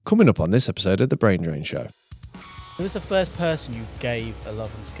Coming up on this episode of The Brain Drain Show. Who was the first person you gave a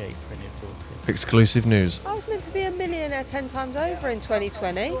Lovenskate printed board to? Exclusive news. I was meant to be a millionaire 10 times over in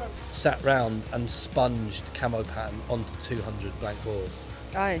 2020. Sat round and sponged camo pattern onto 200 blank boards.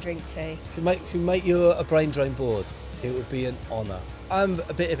 I don't drink tea. If you make you a brain drain board, it would be an honour. I'm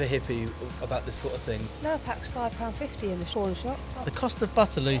a bit of a hippie about this sort of thing. No, a pack's £5.50 in the corner shop. The cost of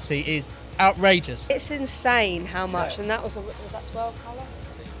butter, Lucy, is outrageous. It's insane how much, and that was that 12 colour?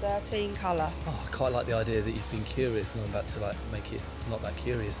 13 colour. Oh, I quite like the idea that you've been curious and I'm about to make it not that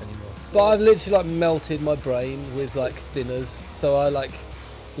curious anymore. But I've literally melted my brain with thinners, so I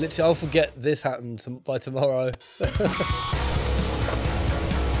literally I'll forget this happened by tomorrow.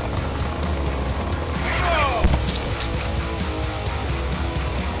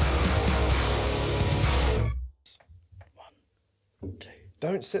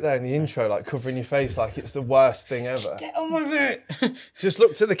 Don't sit there in the intro covering your face like it's the worst thing ever. Get on with it! Just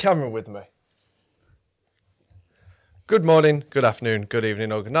look to the camera with me. Good morning, good afternoon, good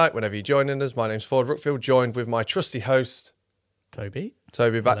evening or good night whenever you're joining us. My name's Ford Rookfield, joined with my trusty host, Toby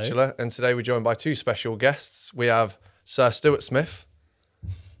Batchelor. And today we're joined by two special guests. We have Sir Stuart Smith.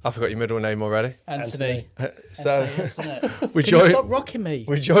 I forgot your middle name already. Anthony. So Can you stop rocking me?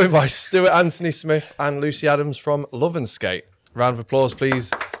 We're joined by Stuart Anthony Smith and Lucy Adams from Lovenskate. Round of applause, please,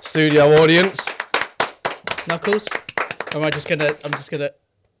 studio audience. Knuckles? Or am I just gonna...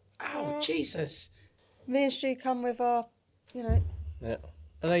 Ow, Jesus. Me and Stu come with our, Yeah.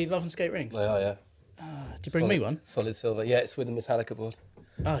 Are they Lovenskate rings? They are, yeah. Did you bring me one? Solid silver. Yeah, it's with the Metallica board.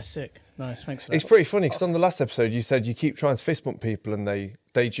 Oh, sick. Nice, thanks for that. It's pretty funny because on the last episode you said you keep trying to fist bump people and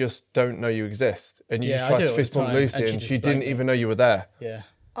they just don't know you exist. And you Yeah, just I tried do to it fist all the bump time, Lucy and she and just she didn't blanked even know you were there. Yeah.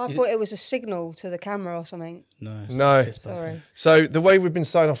 I thought it was a signal to the camera or something. No. No. Fist bump. Sorry. So the way we've been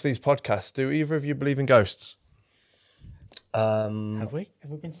signing off these podcasts, do either of you believe in ghosts? Have we? Have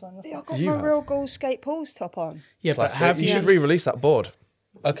we been signed off? I got You my have. real Ghoul Skate Paul's top on. Yeah, but Classic. have You you... should re-release that board.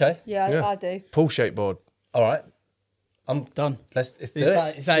 Okay. Yeah. I do. Pull shape board. All right. I'm Done. Let's do Is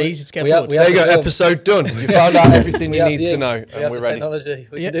it. that easy to get we bored? we have There you go, the film. episode done. You found out everything you We have need the to ink. know We and have we're the ready. technology.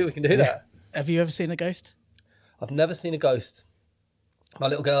 We Yeah. can do that. Have you ever seen a ghost? I've never seen a ghost. My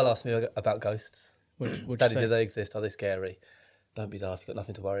little girl asked me about ghosts. Would Daddy, you say? do they exist? Are they scary? Don't be daft. You've got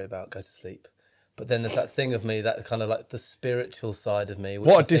nothing to worry about. Go to sleep. But then there's that thing of me, that kind of the spiritual side of me. Which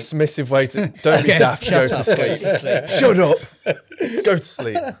What I a think- dismissive way to... Don't be daft, go Shut to up. sleep. Go to sleep. Shut up. Go to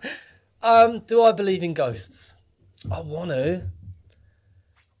sleep. Do I believe in ghosts? I want to,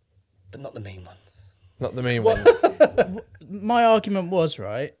 but not the mean ones. Not the mean ones. My argument was,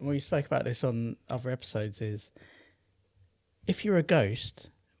 right, we spoke about this on other episodes, is if you're a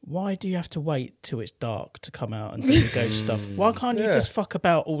ghost, why do you have to wait till it's dark to come out and do the ghost stuff? Why can't you Yeah. just fuck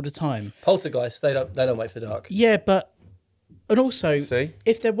about all the time? Poltergeists, they don't wait for dark. Yeah, but... And also, See?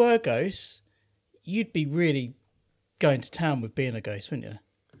 if there were ghosts, you'd be really going to town with being a ghost, wouldn't you?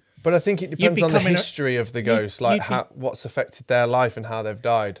 But I think it depends be on the coming- history of the ghost, like you'd be- what's affected their life and how they've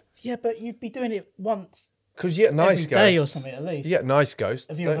died. Yeah, but you'd be doing it once Because you get nice every ghosts. day or something at least. You get nice ghosts,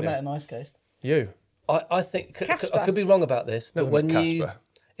 Have you don't ever you? met a nice ghost? You. I think I Casper. could be wrong about this, but Never when met you Casper.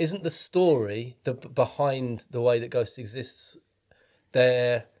 isn't the story behind the way that ghosts exists,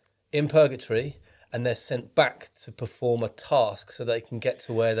 they're in purgatory and they're sent back to perform a task so they can get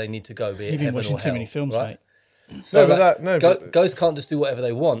to where they need to go, be it You've been heaven watching or too hell, many films, right? mate. So but ghosts can't just do whatever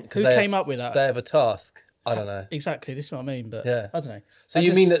they want because Who they came up with that? They have a task. I don't know. Exactly, this is what I mean, but Yeah. I don't know. So I you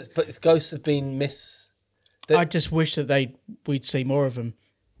just- mean that? But ghosts have been I just wish that we'd see more of them,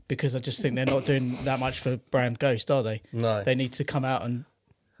 because I just think they're not doing that much for brand Ghost, are they? No. They need to come out and...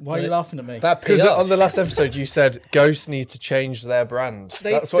 Why are you laughing at me? bad Because PR? on the last episode you said ghosts need to change their brand.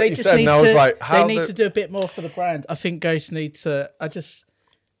 They, That's what they you just said, need and I was to, like, how they need to do a bit more for the brand. I think Ghosts need to...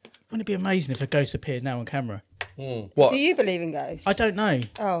 Wouldn't it be amazing if a ghost appeared now on camera? what? Do you believe in ghosts? I don't know.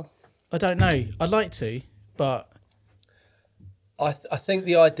 Oh. I don't know. I'd like to, but... I think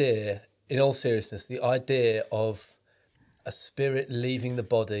the idea, in all seriousness, the idea of a spirit leaving the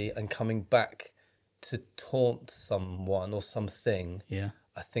body and coming back to taunt someone or something, Yeah.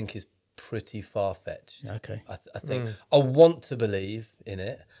 I think is pretty far-fetched. Okay. I think I want to believe in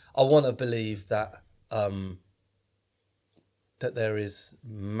it. I want to believe that that there is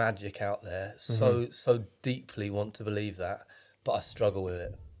magic out there. So deeply want to believe that, but I struggle with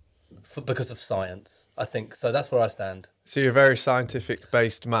it because of science. I think so. That's where I stand. So you're a very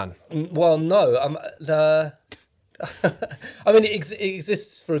scientific-based man. Well, no, I mean, it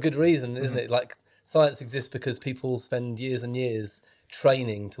exists for a good reason, isn't it? Like, science exists because people spend years and years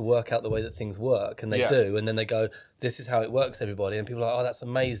training to work out the way that things work, and they do, and then they go, "This is how it works, everybody," and people are like, "Oh, that's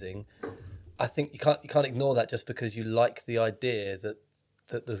amazing." I think you can't ignore that just because you like the idea that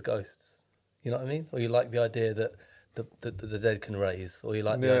that there's ghosts. You know what I mean? Or you like the idea that the dead can raise, or you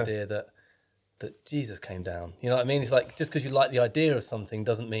like the idea that Jesus came down. You know what I mean? It's like, just because you like the idea of something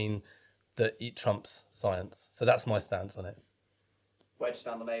doesn't mean that it trumps science. So that's my stance on it. Where'd you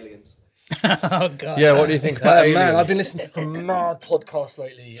stand on aliens? Oh god. Yeah, what do you think about aliens? Man, I've been listening to some mad podcasts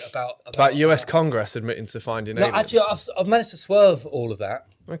lately about US Congress admitting to finding No, aliens. actually, I've managed to swerve all of that.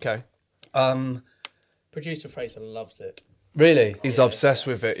 Okay. Producer Fraser loves it. Really? He's obsessed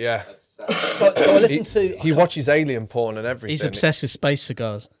with it, yeah. So I listened to He watches alien porn and everything. He's obsessed with space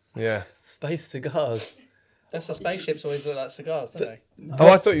cigars. Yeah. Space Cigars. That's the spaceships always look like cigars, don't they? Oh,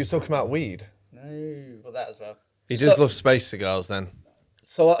 I thought you were talking about weed. No, well that as well. He does love space cigars then.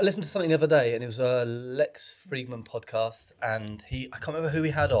 So I listened to something the other day, and it was a Lex Friedman podcast, and I can't remember who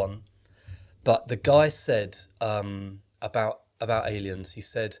he had on, but the guy said about aliens. He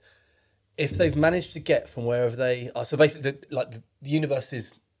said if they've managed to get from wherever they are, so basically the universe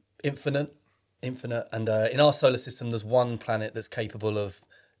is infinite, and in our solar system there's one planet that's capable of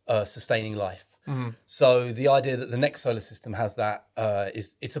sustaining life. So the idea that the next solar system has that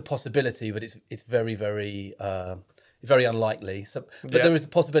it's a possibility, but it's very, very very unlikely. So, but there is a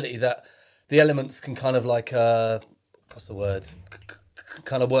possibility that the elements can kind of like what's the word?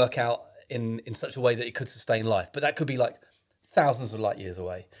 Kind of work out in such a way that it could sustain life. But that could be like thousands of light years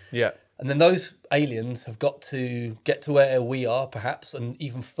away. Yeah. And then those aliens have got to get to where we are, perhaps, and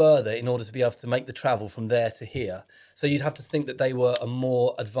even further in order to be able to make the travel from there to here. So you'd have to think that they were a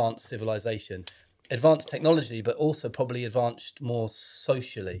more advanced civilization, advanced technology, but also probably advanced more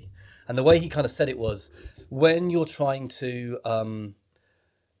socially. And the way he kind of said it was, when you're trying to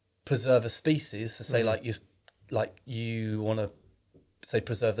preserve a species, so say you want to say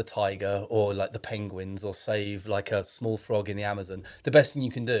preserve the tiger or like the penguins or save like a small frog in the Amazon, the best thing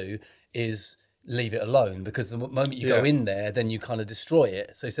you can do is leave it alone, because the moment you go in there, then you kind of destroy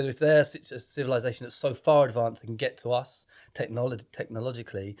it. So he said if they're a civilization that's so far advanced they can get to us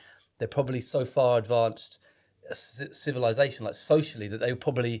technologically, they're probably so far advanced civilization, like socially, that they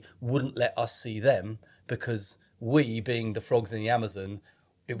probably wouldn't let us see them, because we, being the frogs in the Amazon,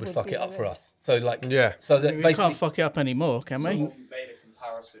 it would fuck it up for us. So like, so that We basically can't fuck it up anymore, can we? Someone made a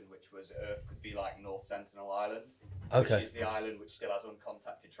comparison, which was Earth could be like North Sentinel Island, Okay. which is the island which still has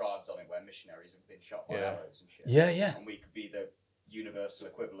uncontacted tribes on it, where missionaries have been shot by arrows and shit. Yeah. And we could be the universal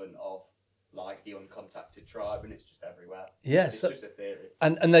equivalent of like the uncontacted tribe, and it's just everywhere. Yeah, It's so- just a theory.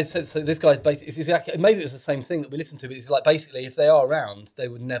 And they said, so this guy's basically, it's exactly, maybe it was the same thing that we listened to, but it's like basically if they are around, they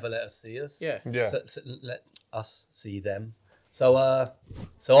would never let us see us. Yeah. So let us see them. So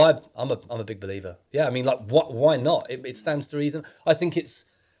I'm a big believer. Yeah, I mean, like, why not? It stands to reason. I think it's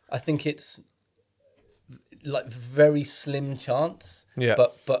like very slim chance. Yeah.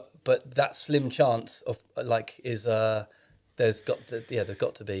 But that slim chance of like is there's got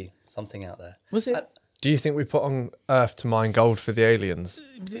to be something out there. Was it? Do you think we put on Earth to mine gold for the aliens?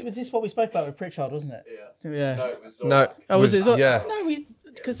 Was this what we spoke about with Pritchard, wasn't it? Yeah. No, it was No. Oh, was it? Yeah. No,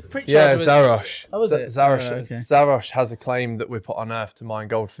 because Pritchard Yeah, was... Zarosh. Oh, was it? Zarosh, Oh, okay. Zarosh has a claim that we're put on Earth to mine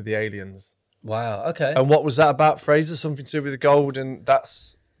gold for the aliens. Wow. Okay. And what was that about, Fraser? Something to do with the gold, and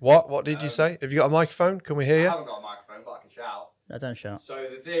that's what? What did you say? Have you got a microphone? Can we hear I you? haven't got a microphone, but I can shout. No, don't shout. So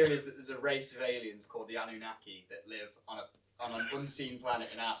the theory is that there's a race of aliens called the Anunnaki that live on an unseen planet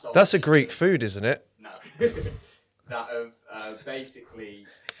in our solar That's a system. Greek food, isn't it? No. That have basically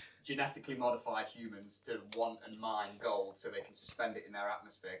genetically modified humans to want and mine gold so they can suspend it in their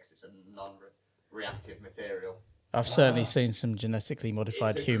atmosphere because it's a non-reactive material. I've certainly seen some genetically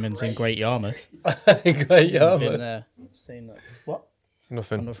modified It's a humans in great Great Yarmouth. Great, yeah. Been there, seen that. What? I'm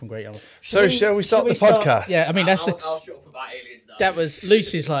Nothing. not from Great Yarmouth. So shall we start the podcast? Yeah, I mean that's I'll shut up about aliens now. that was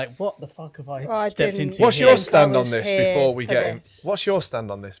Lucy's like, what the fuck have I Well, I stepped didn't- into? What's here? your think stand I on was this here before we for get in? this. What's your stand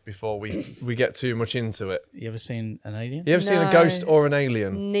on this before we get too much into it? You ever seen an alien? You ever seen a No. ghost or an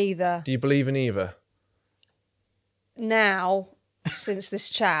alien? Neither. Do you believe in either? Now, since this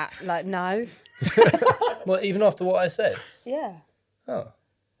chat, like, no. Well, even after what I said. Yeah. Oh.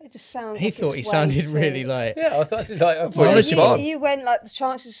 It just sounds He like thought it's he way sounded too- really like. Yeah, I thought like I Well, thought honestly, you, Bob. you went like the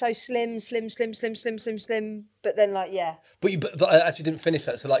chances are so slim, but then like But I actually didn't finish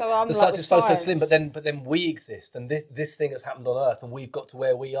that. So like So I'm the like science with is so science. slim, but then we exist, and this thing has happened on Earth, and we've got to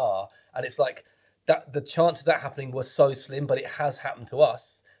where we are, and it's like that. The chance of that happening was so slim, but it has happened to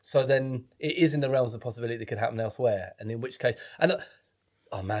us. So then it is in the realms of possibility that it could happen elsewhere, and in which case, and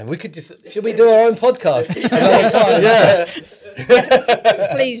Oh man, should we do our own podcast another time? Yeah.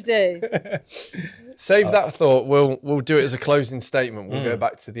 Please do. Save that thought. We'll do it as a closing statement. We'll go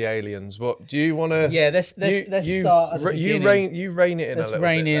back to the aliens. What do you want to? Yeah, let's start at the beginning. You rein it in a Let's little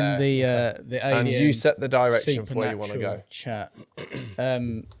rein bit in there. the alien. And you set the direction for where you want to go. Chat.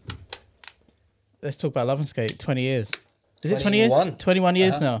 Let's talk about Lovenskate. 20 years. Is it 20 years? 21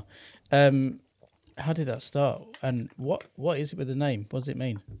 years now. How did that start? And what is it with the name? What does it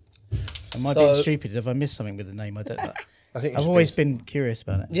mean? Am I being stupid? Have I missed something with the name? I don't know. I've always been curious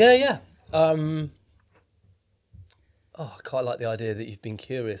about it. Yeah. I quite like the idea that you've been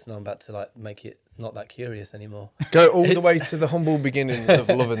curious, and I'm about to like make it not that curious anymore. Go all the way to the humble beginnings of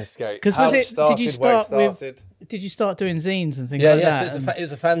Lovenskate. Because did you start doing zines and things like that? Yeah, so it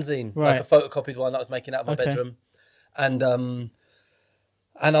was a fanzine, like a photocopied one that I was making out of my bedroom, and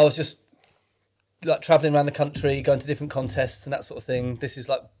I was just like traveling around the country, going to different contests and that sort of thing. This is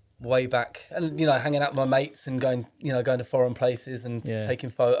like way back, and hanging out with my mates and going to foreign places and taking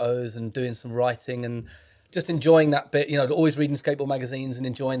photos and doing some writing and just enjoying that bit. Always reading skateboard magazines and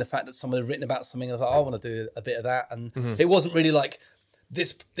enjoying the fact that someone had written about something. I was like, I want to do a bit of that, and it wasn't really like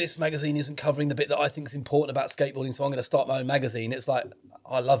this magazine isn't covering the bit that I think is important about skateboarding, so I'm going to start my own magazine. It's like,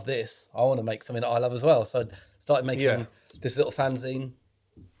 I love this. I want to make something that I love as well. So I started making this little fanzine.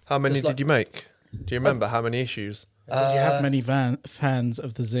 How many did you make? Do you remember how many issues? Did you have many fans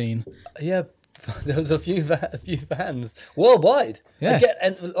of the zine? Yeah, there was a few fans worldwide. Yeah. I get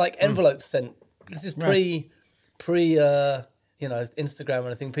envelopes sent. This is pre Instagram, and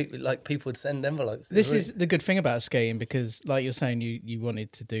I think people would send envelopes. This is the good thing about skating, because like you're saying, you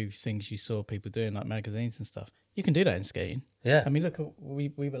wanted to do things you saw people doing, like magazines and stuff. You can do that in skating. Yeah. I mean, look,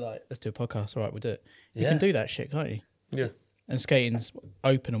 we were like, let's do a podcast. All right, we'll do it. You can do that shit, can't you? Yeah. And skating's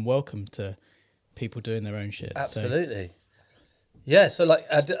open and welcome to people doing their own shit. Absolutely. So. Yeah. So like,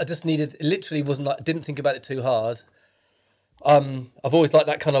 I just needed. It literally wasn't like. Didn't think about it too hard. I've always liked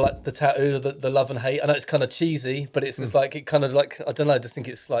that kind of like the tattoo, the love and hate. I know it's kind of cheesy, but it's just like, it kind of like, I don't know, I just think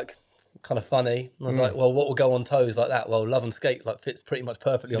it's like kind of funny. And I was like, well, what will go on toes like that? Well, Lovenskate like fits pretty much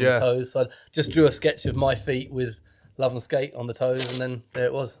perfectly on the toes. So I just drew a sketch of my feet with Lovenskate on the toes, and then there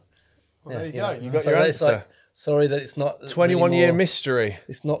it was. Well, there you go. You got your answer. Like, sorry that it's not 21-year mystery.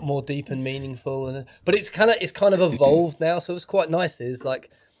 It's not more deep and meaningful, but it's kind of evolved now. So it's quite nice. Is like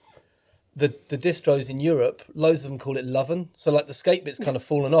the distros in Europe, loads of them call it Loven. So like the skate bit's kind of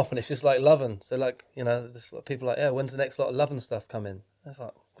fallen off, and it's just like Loven. So like people are like, when's the next lot of Loven stuff coming? That's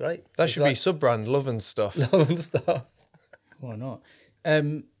like great. That should be sub-brand Loven stuff. Loven stuff. Why not?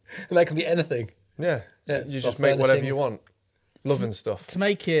 And that can be anything. Yeah. You just make whatever you want. Loven stuff. To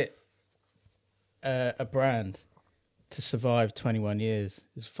make it a brand to survive 21 years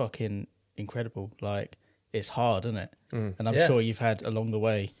is fucking incredible. Like, it's hard, isn't it? And I'm sure you've had along the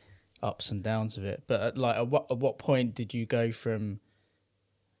way ups and downs of it. But at what point did you go from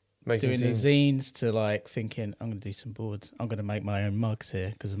doing the zines to like thinking, I'm going to do some boards, I'm going to make my own mugs here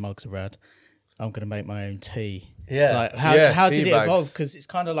because the mugs are rad, I'm going to make my own tea. Yeah. Like how did it evolve? Because it's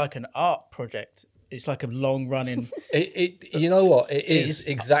kind of like an art project. It's like a long running. You know what? It is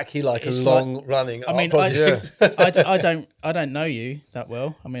exactly like a long running. I mean, project. I don't know you that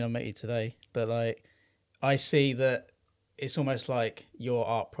well. I mean, I met you today, but like, I see that it's almost like your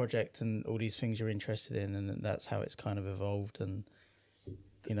art project and all these things you're interested in, and that's how it's kind of evolved. And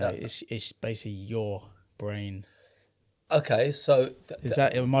it's basically your brain. Okay, so is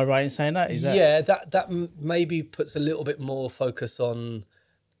that? Am I right in saying that? That maybe puts a little bit more focus on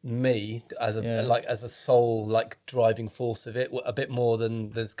me as a sole like driving force of it, a bit more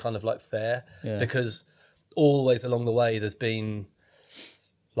than there's kind of like fair, because always along the way there's been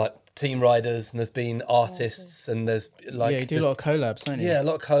like team riders and there's been artists and there's like you do a lot of collabs, don't you? Yeah, a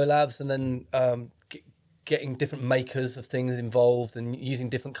lot of collabs, and then getting different makers of things involved and using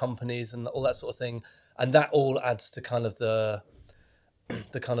different companies and all that sort of thing, and that all adds to kind of the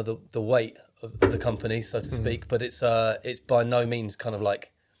weight of the company, so to speak. But it's by no means kind of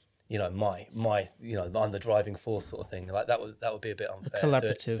like, my I'm the driving force sort of thing. Like that would be a bit unfair.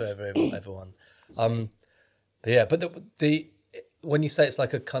 Collaborative to everyone. But the when you say it's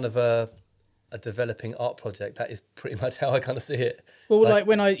like a kind of a developing art project, that is pretty much how I kind of see it. Well, like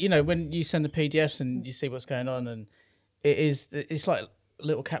when when you send the PDFs and you see what's going on, and it's like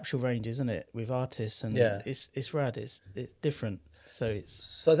little capsule ranges, isn't it, with artists, and it's rad. It's different.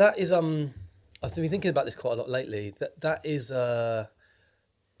 So that is I've been thinking about this quite a lot lately. That is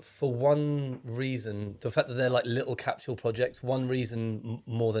for one reason, the fact that they're like little capsule projects. One reason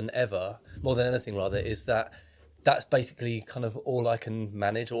more than anything rather, is that that's basically kind of all I can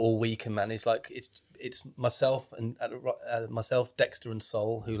manage, or all we can manage. Like it's myself and myself, Dexter and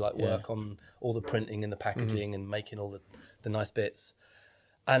Sol, who like work on all the printing and the packaging and making all the nice bits,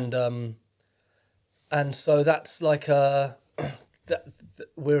 and so that's like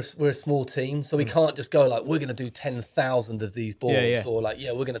we're a small team, so we can't just go like we're going to do 10,000 of these boards, or like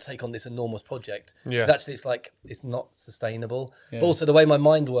we're going to take on this enormous project. Because actually, it's like it's not sustainable. Yeah. But also the way my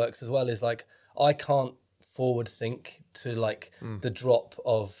mind works as well is like I can't forward think to like the drop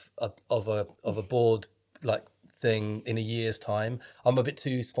of a board like thing in a year's time. I'm a bit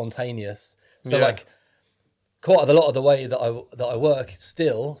too spontaneous, so like quite a lot of the way that I work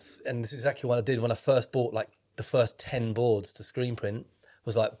still, and this is exactly what I did when I first bought like the first 10 boards to screen print,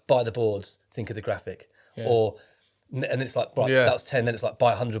 was like buy the boards, think of the graphic, and it's like that was 10, then it's like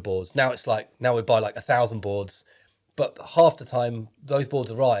buy 100 boards. Now it's like we buy like 1,000 boards. But half the time, those boards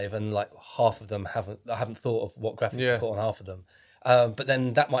arrive, and like half of them I haven't thought of what graphics to put on half of them. But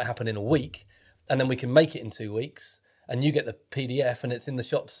then that might happen in a week, and then we can make it in 2 weeks, and you get the PDF, and it's in the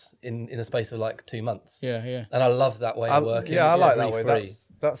shops in a space of like 2 months. Yeah. And I love that way of working. Yeah, I like that really way.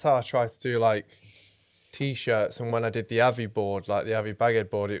 That's how I try to do like T-shirts. And when I did the Avi board, like the Avi Baghead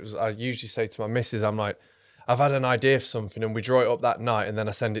board, I usually say to my missus, I'm like, I've had an idea for something, and we draw it up that night, and then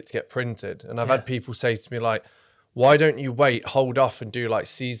I send it to get printed. And I've had people say to me like, why don't you hold off and do like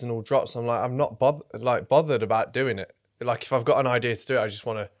seasonal drops? I'm like, I'm not bothered about doing it. Like if I've got an idea to do it, I just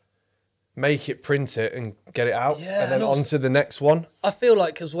want to make it, print it and get it out, and then on to the next one. I feel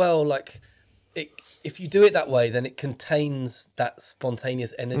like as well, like if you do it that way, then it contains that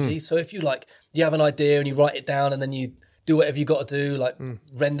spontaneous energy. So if you have an idea and you write it down, and then you do whatever you got to do, like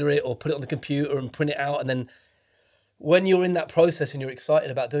render it or put it on the computer and print it out, and then when you're in that process and you're excited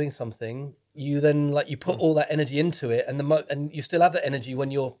about doing something, you then you put all that energy into it, and and you still have that energy when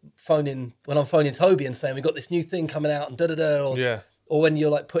I'm phoning Toby and saying we got this new thing coming out and or when you're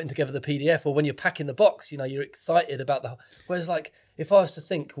like putting together the PDF, or when you're packing the box, you're excited about whereas like if I was to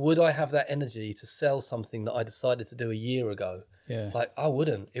think, would I have that energy to sell something that I decided to do a year ago? Yeah, like I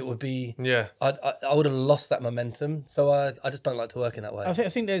wouldn't. It would be I would have lost that momentum. So I just don't like to work in that way. I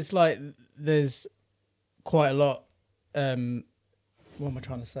think there's quite a lot. What am I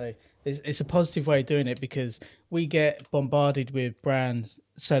trying to say? It's a positive way of doing it, because we get bombarded with brands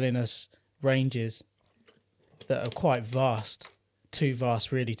selling us ranges that are quite vast, too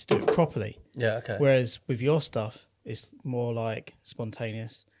vast really to do it properly. Yeah, okay. Whereas with your stuff, it's more like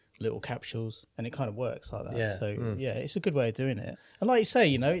spontaneous little capsules, and it kind of works like that. Yeah. So it's a good way of doing it. And like you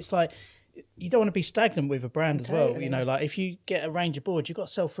say, it's like you don't want to be stagnant with a brand as well. Like if you get a range of boards, you've got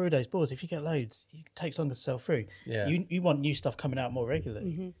to sell through those boards. If you get loads, it takes longer to sell through. Yeah. You want new stuff coming out more regularly.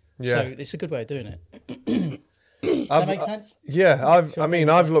 Mm-hmm. Yeah. So it's a good way of doing it. Does that make sense? Yeah.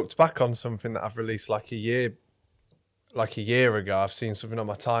 I've looked back on something that I've released like a year ago. I've seen something on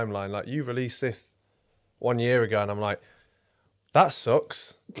my timeline, like you released this 1 year ago, and I'm like, that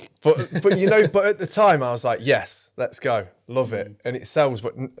sucks. But but at the time I was like, yes, let's go. Love it. And it sells.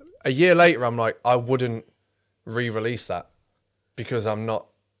 But a year later, I'm like, I wouldn't re-release that, because I'm not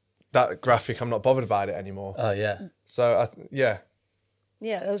that graphic. I'm not bothered about it anymore. Oh yeah. So yeah,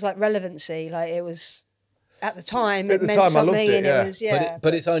 it was like relevancy. Like it was at the time. It meant something, I loved it. Yeah. It was,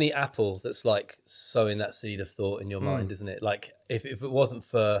 but it's only Apple that's like sowing that seed of thought in your mind, isn't it? Like if it wasn't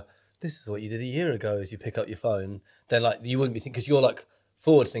for this is what you did a year ago, as you pick up your phone, then like you wouldn't be thinking, because you're like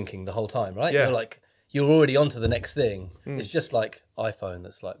forward thinking the whole time, right? Yeah. You're already on to the next thing. It's just like iPhone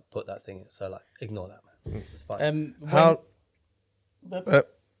that's like put that thing in. So like ignore that, man. It's fine.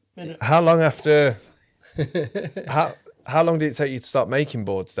 How long after? How long did it take you to start making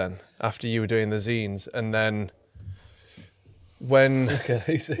boards then? After you were doing the zines, and then when?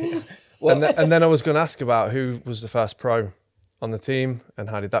 and then I was going to ask about who was the first pro on the team, and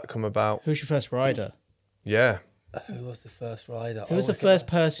how did that come about? Who's your first rider? Yeah. Who was the first rider? Who was the first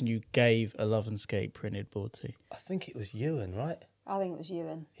person you gave a Lovenskate printed board to? I think it was Ewan, right? I think it was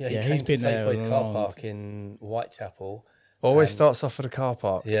Ewan. Yeah, he's been to Safeway's car park in Whitechapel. Always starts off at a car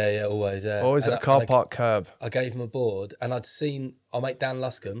park. Yeah, always. Yeah. Always at a car park curb. I gave him a board, and I'd seen our mate Dan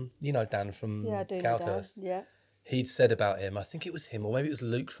Luscombe. You know Dan from Cowhurst. Yeah. He'd said about him, I think it was him, or maybe it was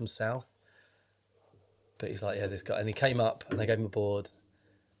Luke from South. But he's like, this guy. And he came up, and I gave him a board,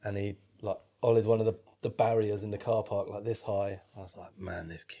 and he like ollied one of the barriers in the car park like this high. I was like, man,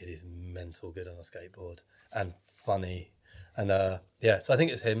 this kid is mental good on a skateboard and funny. And so I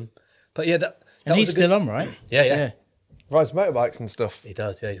think it's him. But yeah, that and he's still on, right? Yeah. Rides motorbikes and stuff. He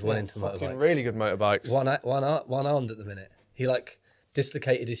does, yeah. He's well into motorbikes. Really good motorbikes. One armed at the minute. He like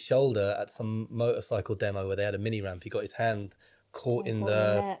dislocated his shoulder at some motorcycle demo where they had a mini ramp. He got his hand caught in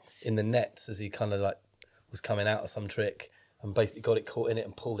the nets as he kind of like was coming out of some trick and basically got it caught in it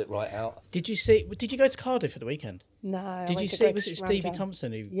and pulled it right out. Did you go to Cardiff for the weekend? No. I Did went you to see? Greg's Was it Rambo. Stevie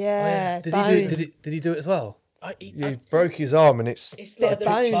Thompson who? Yeah. Did bone. he do it as well? He broke his arm and it's It's Bit like of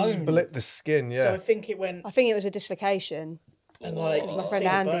the bone. split the skin. Yeah. So I think it went. I think it was a dislocation. And like My friend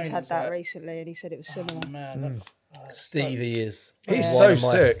Andy's had that recently, and he said it was similar. Oh, man, Stevie is He's one so of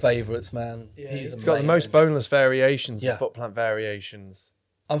my sick. favourites, man. Yeah, He's He's got the amazing. most boneless variations, Yeah. and foot plant variations.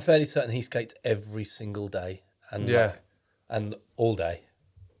 I'm fairly certain he skates every single day and Yeah. and all day.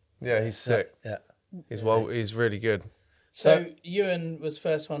 Yeah, he's sick. Yeah. He's really good. So Ewan was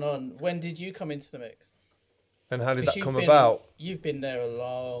first one on. When did you come into the mix? And how did 'Cause that come been- about? You've been there a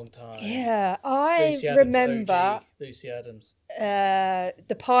long time. Yeah, I Lucy Adams, remember OG, Lucy Adams.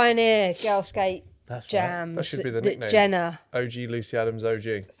 the Pioneer Girl Skate That's right. Jams. That should be the that nickname. Jenna, OG Lucy Adams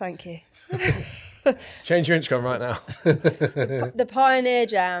OG. thank you. Change your Instagram right now. The Pioneer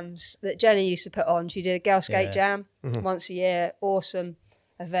Jams that Jenna used to put on. She did a Girl Skate Yeah. Jam once a year. Awesome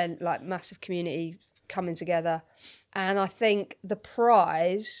event, like massive community coming together. And I think the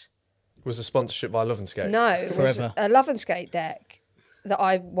prize, Was a sponsorship by Lovenskate. no, it was Forever. a Lovenskate deck that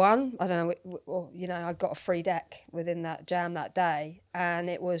I won. I don't know, or, I got a free deck within that jam that day, and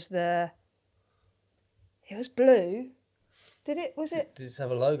it was blue. Was it? Did it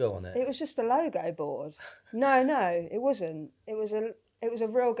have a logo on it? It was just a logo board. No, it wasn't. It was a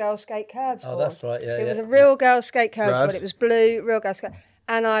real Girl Skate Curbs board. Oh, that's right. Yeah, It was yeah. a real Girl Skate Curbs Rad. board. It was blue, real Girl Skate.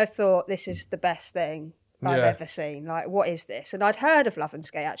 And I thought, this is the best thing I've Yeah. ever seen. Like, what is this? And I'd heard of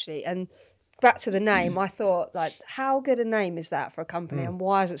Lovenskate, actually. And back to the name, I thought, like, how good a name is that for a company? And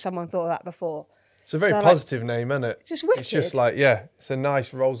why hasn't someone thought of that before? It's a very So, like, positive name, isn't it? It's just wicked. It's just like, it's a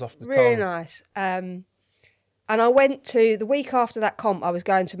nice, rolls off the Really tongue. nice. And I went to, the week after that comp, I was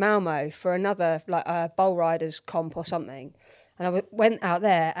going to Malmo for another, like, bowl riders comp or something. And I went out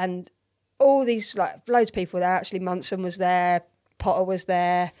there, and all these, like, loads of people there. Actually, Munson was there, Potter was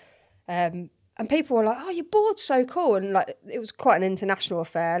there. And people were like, oh, your board's so cool. And, like, it was quite an international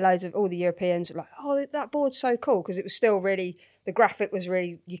affair. Loads of all the Europeans were like, oh, that board's so cool. Because it was still really, the graphic was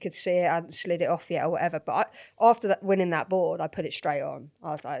really, you could see it. I hadn't slid it off yet or whatever. But after winning that board, I put it straight on.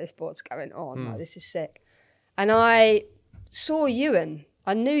 I was like, this board's going on. Like, this is sick. And I saw Ewan.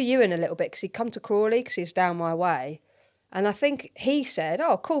 I knew Ewan a little bit because he'd come to Crawley because he was down my way. And I think he said,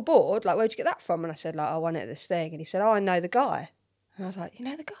 oh, cool board. Like, where'd you get that from? And I said, like, I won it at this thing. And he said, oh, I know the guy. And I was like, you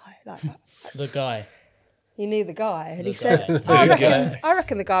know the guy? Like, The guy. he knew the guy. And he The said, guy. oh, I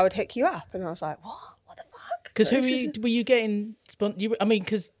reckon the guy would hook you up. And I was like, what? What the fuck? Because who This were you getting?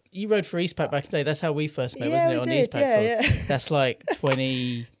 Because you rode for Eastpak back in the day. That's how we first met, Yeah, wasn't it? we On did, the Eastpak yeah, tours. yeah. That's like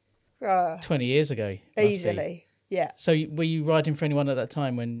 20 years ago. Must be. Easily. Yeah. So were you riding for anyone at that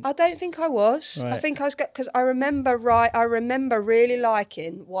time when? I don't think I was. I Right. think I was because I remember really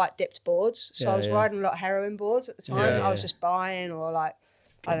liking white dipped boards. So Yeah, I was yeah. ring a lot of heroin boards at the time. Yeah, I was yeah. just buying or like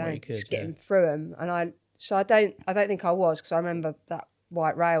I Getting don't what know, you could, just yeah. getting through them. And I don't think I was because I remember that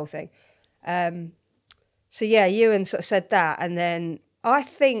white rail thing. So yeah, Ewan sort of said that, and then I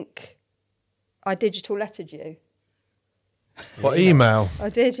think I digital lettered you. What email? I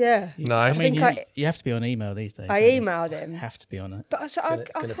did, yeah. Nice. I mean, think you have to be on email these days. I don't you? emailed him. Have to be on it. But I it's gonna can't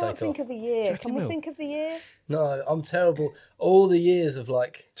take think off. of the year. reckon Can we will? think of the year? No, I'm terrible. All the years of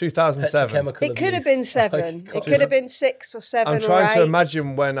like 2007. petrochemical It could have abuse. been 7. I It could have been 6 or 7 I'm or trying 8. to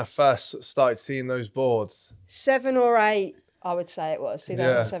imagine when I first started seeing those boards. 7 or 8, I would say it was.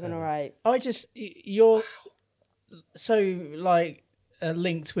 2007 or 8. I just you're so like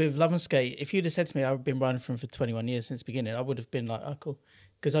linked with Lovenskate. If you'd have said to me I've been riding for him for 21 years since the beginning, I would have been like, oh cool,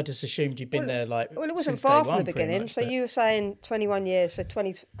 because I just assumed you'd been there like. Well, it wasn't since far day from the one, pretty beginning. much, So but- you were saying 21 years, so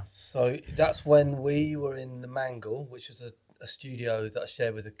 20. So that's when we were in the Mangle, which was a studio that I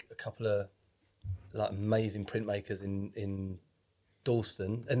shared with a couple of like amazing printmakers in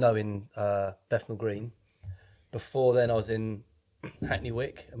Dalston, in Bethnal Green. Before then, I was in Hackney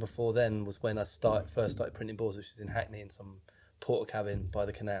Wick, and before then was when I first started printing boards, which was in Hackney in some porter cabin by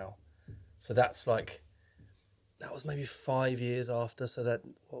the canal. So that's like, that was maybe 5 years after. So that,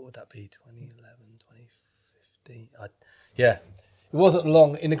 what would that be? 2011, 2015? Yeah, it wasn't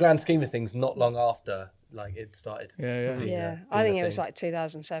long in the grand scheme of things. Not long after, like it started. Yeah. being Yeah, a- I being think a it was thing. like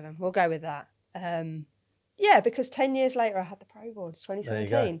 2007. We'll go with that. Yeah, because 10 years later I had the Pro Boards,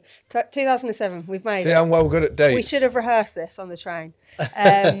 2017. 2007, we've made See, it. I'm well good at dates. We should have rehearsed this on the train.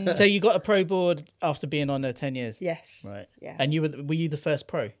 So you got a pro board after being on there 10 years. Yes. Right. Yeah. And were you the first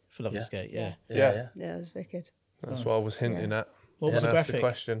pro for Lovenskate? Yeah. Yeah. Yeah, it was wicked. That's what I was hinting at. What was When the I asked graphic?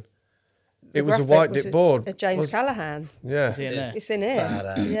 question. It was a graphic white was dip board. A James Callahan. Yeah. Is he in there? It's in here.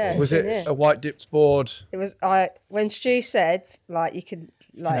 Badass. Yeah, Was it's in it here. a white dipped board? It was. When Stu said like you could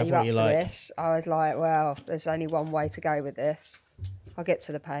like have you what up you for like. this, I was like, well, there's only one way to go with this. I'll get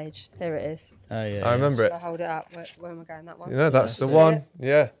to the page. Here it is. Oh yeah. I remember Should I it. hold it up? Where am I going? That one. Yeah, that's the Is one. it?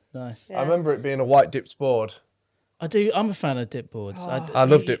 Yeah. Nice. Yeah. I remember it being a white dipped board. I do. I'm a fan of dip boards. I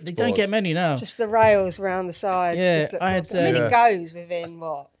love dipped They don't get boards. many now. Just the rails around the sides. Yeah, just looks I had, awesome. I mean, Yeah. it goes within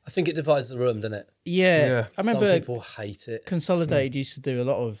what? I think it divides the room, doesn't it? Yeah. Yeah. I Some remember people hate it. Consolidated used to do a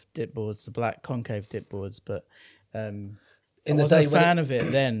lot of dip boards, the black concave dip boards, but In I the wasn't day a when fan of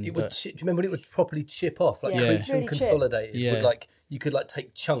it then. it would but do you remember when it would properly chip off, like Yeah. Yeah. Creech Really and chip. Consolidated Yeah. would like you could like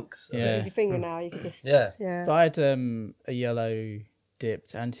take chunks of Yeah. it. With your fingernail, you could just. Yeah. Yeah. But I had a yellow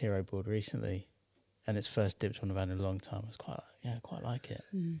dipped anti-hero board recently, and it's first dipped one I've had in a long time. I was quite like it.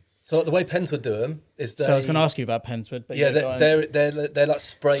 So like the way Pens would do them is they, So I was going to ask you about Penswood, but yeah, go on. they're like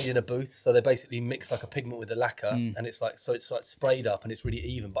sprayed in a booth, so they basically mix like a pigment with a lacquer, Mm. and it's like sprayed up and it's really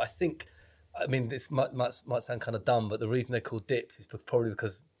even. But I mean, this might sound kind of dumb, but the reason they're called dips is probably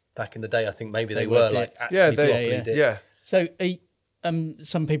because back in the day, I think maybe they They were were like dipped. actually Yeah, they- properly yeah. dipped. Yeah. So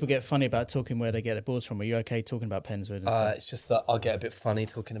some people get funny about talking where they get their boards from. Are you okay talking about Penswood? And stuff? It's just that I'll get a bit funny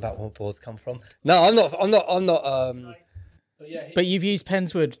talking about where boards come from. No, I'm not. But you've used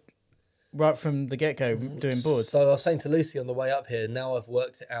Penswood right from the get-go doing boards. So I was saying to Lucy on the way up here, now I've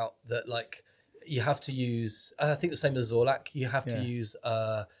worked it out that like you have to use, and I think the same as Zorlak, you have to Yeah. use,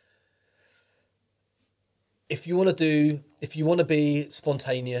 if you want to be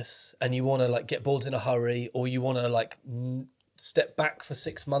spontaneous and you want to like get boards in a hurry, or you want to like step back for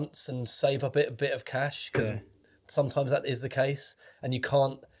 6 months and save a bit of cash, because Yeah. sometimes that is the case, and you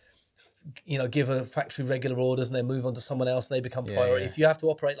can't, give a factory regular orders and then move on to someone else and they become Yeah, priority. yeah. If you have to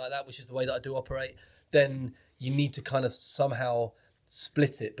operate like that, which is the way that I do operate, then you need to kind of somehow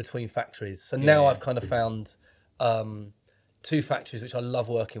split it between factories. So now Yeah. I've kind of found two factories which I love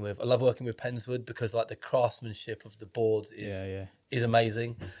working with. I love working with Penswood because like the craftsmanship of the boards is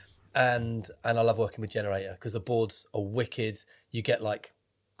amazing. And I love working with Generator because the boards are wicked. You get like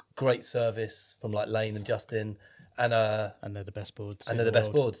great service from like Lane and Justin, and they're the best boards. and in they're the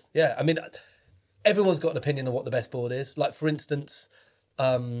best world. boards. Yeah, I mean, everyone's got an opinion on what the best board is. Like, for instance,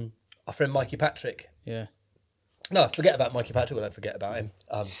 our friend Mikey Patrick. Yeah. No, forget about Mikey Patrick. We don't forget about him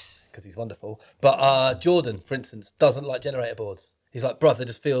because he's wonderful. But Jordan, for instance, doesn't like Generator boards. He's like, bruv, they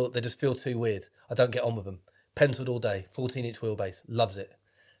just feel too weird. I don't get on with them. Penswood all day, 14-inch wheelbase, loves it.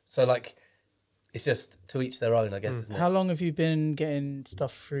 So like, it's just to each their own, I guess, isn't it? How long have you been getting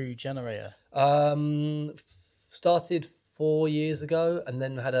stuff through Generator? Started 4 years ago and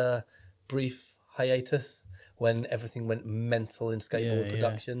then had a brief hiatus when everything went mental in skateboard Yeah,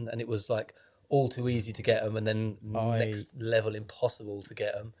 production, and it was like all too easy to get them and then next level impossible to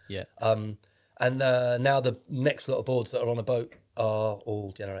get them. Yeah. And now the next lot of boards that are on a boat are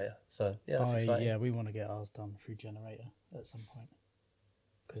all Generator. So yeah, that's exciting. Yeah, we want to get ours done through Generator at some point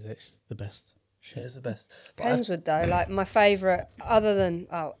because it's the best. It is the best. But I've- Penswood though, like my favourite, other than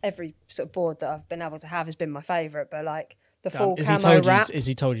every sort of board that I've been able to have has been my favourite, but like the full camo wrap. Has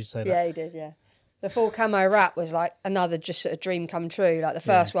he told you to say that? Yeah, he did. Yeah, the full camo wrap was like another just sort of dream come true. Like the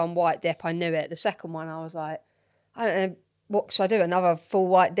first one, white dip, I knew it. The second one, I was like, I don't know, what should I do? Another full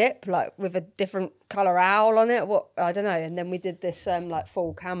white dip, like with a different colour owl on it? What, I don't know. And then we did this like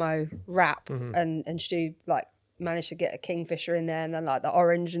full camo wrap, and Stu like managed to get a kingfisher in there, and then like the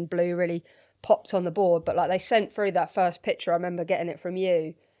orange and blue really popped on the board. But like they sent through that first picture, I remember getting it from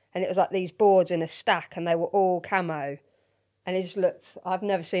you, and it was like these boards in a stack, and they were all camo, and it just looked. I've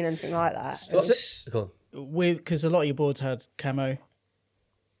never seen anything like that. It was- Go on. Because a lot of your boards had camo.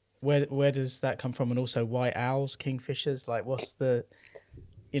 Where does that come from? And also white owls, kingfishers. Like, what's the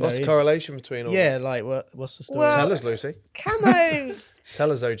What's the correlation between all Yeah, like what's the story? Well, Tell us, Lucy. camo.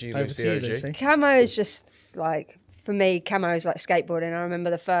 Tell us, OG Over Lucy, to you, OG. Lucy. Camo is just like, for me, camo is like skateboarding. I remember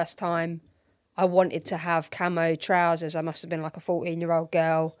the first time I wanted to have camo trousers. I must have been like a 14-year-old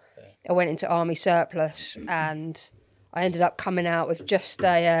girl. I went into army surplus and I ended up coming out with just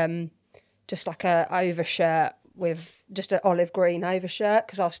a just like a overshirt with just an olive green overshirt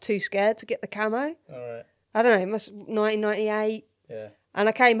because I was too scared to get the camo. All right. I don't know, it must 1998. Yeah. And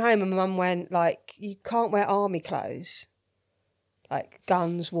I came home and my mum went like, you can't wear army clothes. Like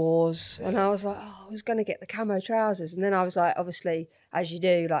guns, wars. And I was like, oh, I was going to get the camo trousers. And then I was like, obviously, as you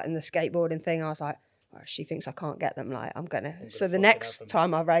do, like in the skateboarding thing, I was like, well, she thinks I can't get them. Like, I'm going to. So the next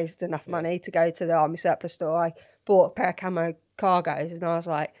time I raised enough money to go to the army surplus store, I bought a pair of camo cargos. And I was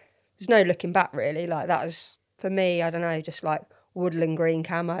like, there's no looking back really. Like that was, for me, I don't know, just like woodland green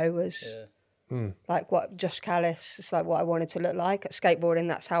camo was like what Josh Callis, it's like what I wanted to look like. At skateboarding,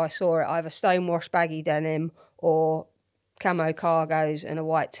 that's how I saw it, either stonewash baggy denim or camo cargos and a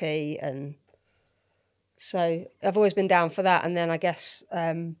white tee. And so I've always been down for that. And then I guess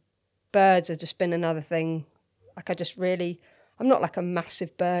birds have just been another thing. Like I'm not like a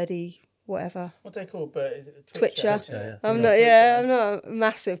massive birdie, whatever. What's they called? But is it a Twitcher? Yeah. I'm not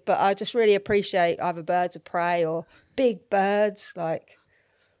massive, but I just really appreciate either birds of prey or big birds like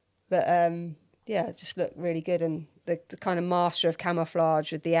that. Just look really good, and the kind of master of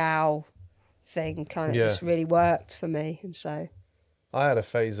camouflage with the owl thing kind of just really worked for me. And so I had a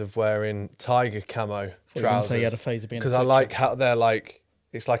phase of wearing tiger camo trousers. So you had a phase of being because I like how they're like,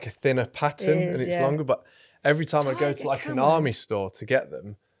 it's like a thinner pattern and it's longer, but every time I go to like an army store to get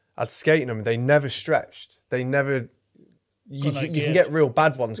them, I'd skate in them and they never stretched. They never, you can get real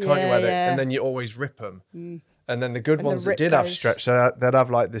bad ones, can't you? And then you always rip them. And then the good ones that did have stretch, they'd have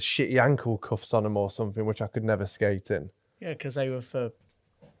like this shitty ankle cuffs on them or something, which I could never skate in. Yeah, because they were for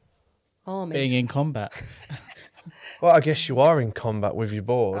armies. being in combat. Well, I guess you are in combat with your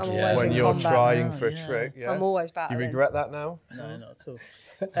board I'm always when in you're combat. trying for a trick. Yeah. I'm always You battling. regret that now? No, not at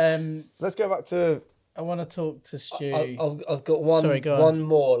all. Let's go back to... I want to talk to Stu. I've got one. Sorry, go on. One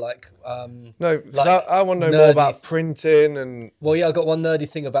more. No, 'cause like I want to know nerdy- more about printing and... Well, yeah, I got one nerdy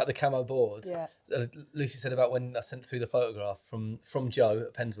thing about the camo board. Yeah. Lucy said about when I sent through the photograph from Joe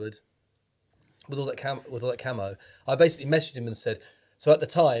at Penswood with all that camo. I basically messaged him and said, so at the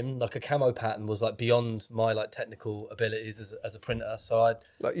time, like a camo pattern was like beyond my like technical abilities as a printer. So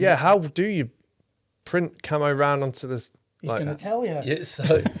I how do you print camo round onto this? He's going to tell you. Yeah,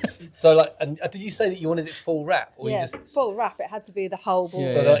 so like, and did you say that you wanted it full wrap, or Yeah, you just full wrap. It had to be the whole board.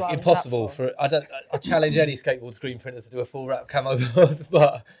 Yeah. so is like what I was impossible up for. I challenge any skateboard screen printer to do a full wrap camo board,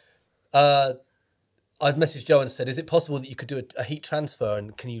 but I'd messaged Joe and said, is it possible that you could do a heat transfer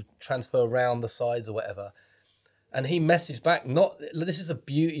and can you transfer around the sides or whatever? And he messaged back, this is the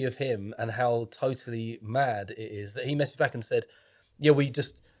beauty of him and how totally mad it is, that he messaged back and said, yeah, we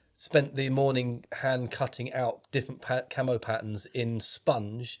just spent the morning hand cutting out different camo patterns in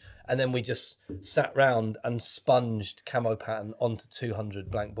sponge, and then we just sat round and sponged camo pattern onto 200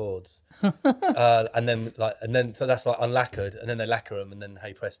 blank boards. and then so that's like unlacquered, and then they lacquer them, and then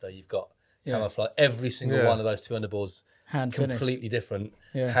hey presto, you've got camouflage. Every single one of those 200 boards Hand completely different,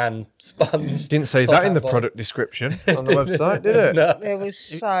 Yeah. hand sponged. Didn't say that in the product description on the website, did it? No. It was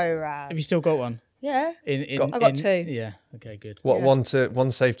so rad. Have you still got one? Yeah. I got two. Yeah. Okay. Good. What, Yeah.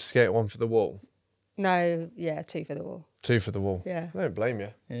 one safe to skate, one for the wall? No, yeah, 2 for the wall. 2 for the wall. Yeah. I don't blame you.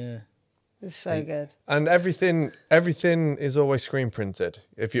 Yeah. It's so good. And everything is always screen printed.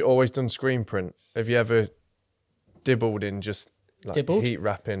 If you always done screen print, have you ever dibbled in just like Dibbled? heat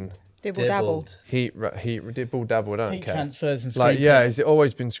wrapping? Dibble dabble. Dibble dabble, I don't Heat care. transfers and Like, screen yeah, print. has it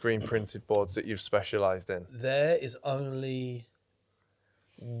always been screen printed boards that you've specialised in? There is only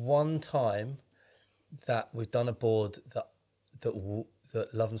one time that we've done a board that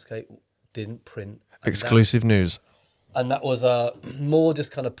Lovenskate didn't print. Exclusive news. And that was more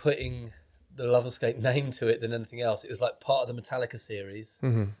just kind of putting the Lovenskate name to it than anything else. It was like part of the Metallica series.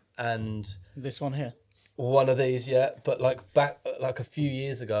 Mm-hmm. And This one here. one of these, yeah, but like back like a few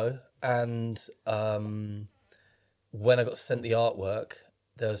years ago. And when I got sent the artwork,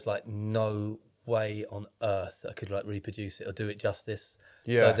 there was like no way on earth I could like reproduce it or do it justice.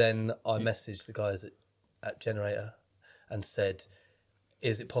 Yeah. So then I messaged the guys at Generator and said,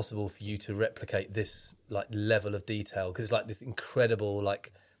 is it possible for you to replicate this like level of detail? Because it's like this incredible,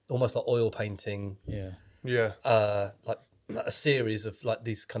 like almost like oil painting, Yeah. Yeah. like a series of like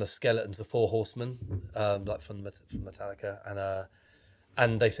these kind of skeletons, the 4 horsemen, like from Metallica,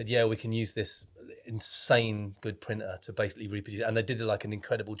 and they said, yeah, we can use this insane good printer to basically reproduce it, and they did like an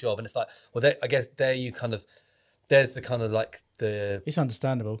incredible job. And it's like, well, I guess there's the kind of like the It's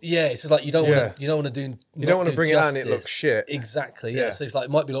understandable. yeah, it's just like you don't want to bring it out and it looks shit. Exactly, yeah. So it's like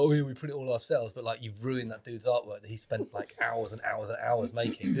it might be like, oh yeah, we print it all ourselves, but like you've ruined that dude's artwork that he spent like hours and hours and hours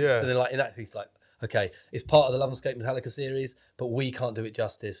making. Yeah. So they're like, in that case, like, okay, it's part of the Lovenskate Metallica series, but we can't do it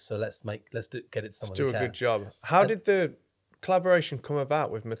justice, so get it to someone Do who a can. good job. How did the collaboration come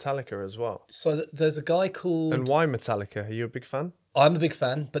about with Metallica as well? So there's a guy called. And why Metallica? Are you a big fan? I'm a big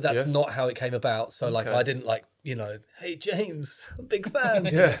fan, but that's Yeah. not how it came about. So like, Okay. I didn't like, hey James, I'm a big fan.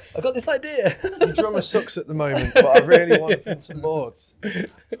 Yeah. I got this idea. Your drummer sucks at the moment, but I really want to print some boards.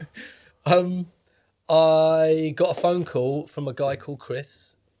 I got a phone call from a guy called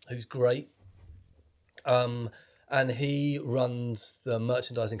Chris, who's great. And he runs the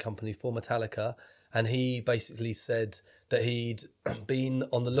merchandising company for Metallica. And he basically said that he'd been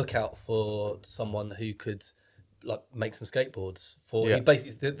on the lookout for someone who could like make some skateboards for. Yeah. He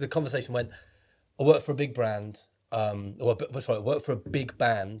basically the conversation went, I work for a big brand. I work for a big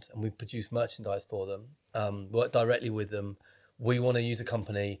band, and we produce merchandise for them. Work directly with them. We want to use a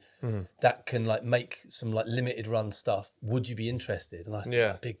company that can like make some like limited run stuff. Would you be interested? And I said,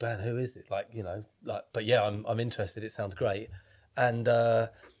 Yeah. big band, who is it? Like, you know, like, but yeah, I'm interested. It sounds great. And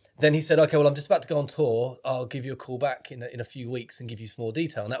then he said, okay, well, I'm just about to go on tour. I'll give you a call back in a few weeks and give you some more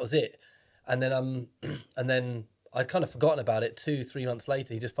detail. And that was it. And then I'd kind of forgotten about it. 2-3 months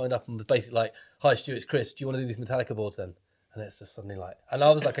later, he just phoned up and was basically like, hi, Stuart, it's Chris. Do you want to do these Metallica boards then? And it's just suddenly like, and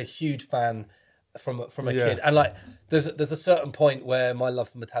I was like a huge fan from a kid. And like, there's a certain point where my love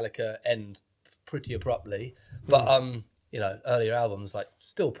for Metallica ends pretty abruptly. But, you know, earlier albums, like,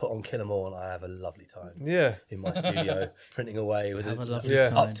 still put on Kill 'Em All, and I have a lovely time. Yeah. In my studio, printing away with Have a it, lovely Yeah.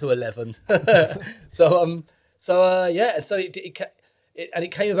 time. up to 11. So yeah, and so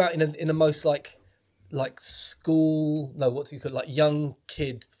it came about in the most like school, no, what do you call it, like young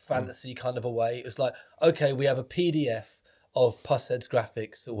kid fantasy kind of a way. It was like, okay, we have a PDF of Pushead's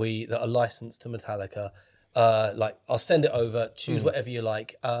graphics that are licensed to Metallica. Like, I'll send it over, choose whatever you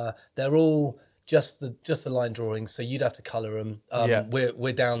like. They're all just the line drawings, so you'd have to colour them. Yeah.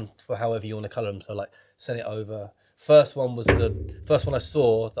 We're down for however you want to colour them. So like, send it over. First one I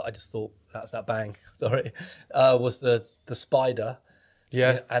saw that I just thought that bang. Sorry, was the spider.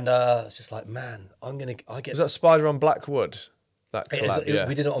 Yeah. And it's just like, man, I get. Was that Spider on Blackwood? That collab, yeah.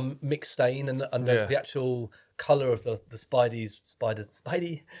 We did it on mixed stain, and Yeah. the actual colour of the spiders.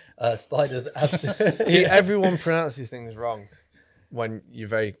 See, everyone pronounces things wrong when you're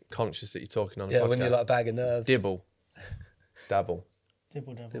very conscious that you're talking on a podcast. When you're like a bag of nerves. Dabble.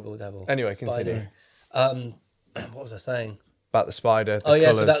 Dibble Dibble. Anyway, Spider. continue. What was I saying? About the spider, the So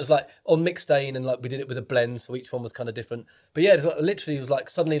colours. that was like on mixed stain, and like we did it with a blend, so each one was kind of different. But yeah, it was like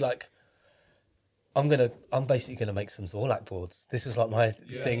suddenly like, I'm basically gonna make some Zorlak boards. This was like my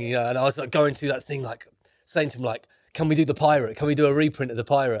thing, you know. And I was like going through that thing, like saying to him, like, can we do the pirate? Can we do a reprint of the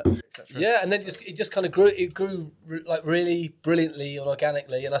pirate? Yeah, and then it just kind of grew. It grew like really brilliantly and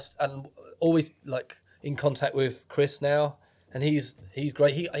organically, and always like in contact with Chris now, and he's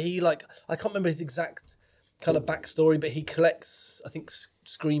great. He like, I can't remember his exact kind of backstory, but he collects, I think,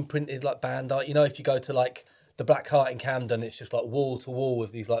 screen printed like band art. You know, if you go to like the Black Heart in Camden, it's just like wall to wall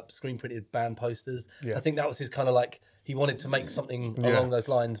with these like screen printed band posters. Yeah. I think that was his kind of like, he wanted to make something along those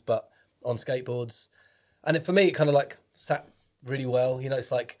lines, but on skateboards. And for me, it kind of like sat really well. You know,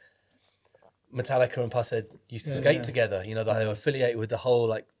 it's like Metallica and Pushead used to skate together. You know, they were affiliated with the whole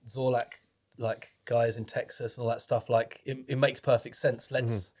like Zorlak like guys in Texas and all that stuff. Like it makes perfect sense.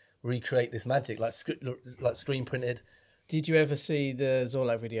 Let's recreate this magic, like screen printed. Did you ever see the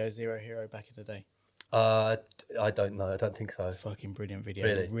Zorlak video Zero Hero back in the day? I don't know. I don't think so. Fucking brilliant video.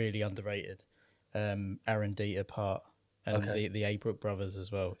 Really? Really underrated. Aaron Dieter part and the Abrook brothers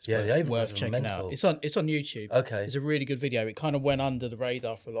as well. It's The Abrook worth brothers are checking mental. out. It's on YouTube. Okay. It's a really good video. It kind of went under the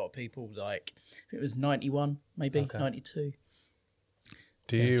radar for a lot of people. Like, I think it was 91, maybe 92.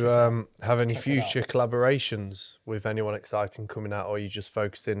 Do you have any future collaborations with anyone exciting coming out, or are you just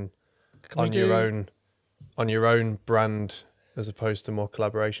focusing on your own brand as opposed to more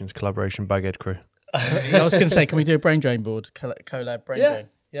collaborations? Collaboration Baghead Crew. I was going to say, can we do a brain drain board? Collab brain drain.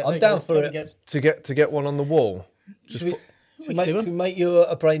 Yeah, I'm down for it. To get one on the wall. Should we make you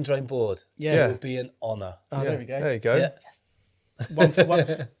a brain drain board? Yeah. It would be an honour. Oh, there we go. There you go. Yeah.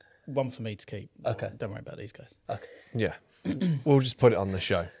 One for me to keep. Okay. Don't worry about these guys. Okay. Yeah. We'll just put it on the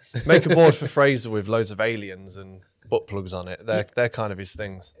show. Make a board for Fraser with loads of aliens and butt plugs on it. They're kind of his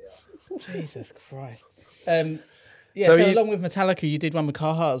things. Jesus Christ. So so you- along with Metallica, you did one with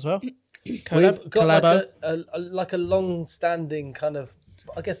Carhartt as well? We've got Collabo? like a long-standing kind of,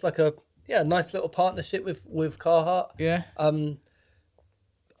 I guess, like a nice little partnership with Carhartt. Yeah.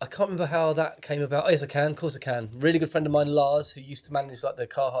 I can't remember how that came about. Oh, yes, I can. Of course I can. Really good friend of mine, Lars, who used to manage like the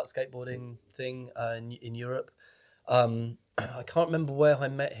Carhartt skateboarding thing in Europe. I can't remember where I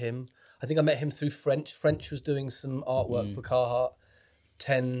met him. I think I met him through French. French was doing some artwork for Carhartt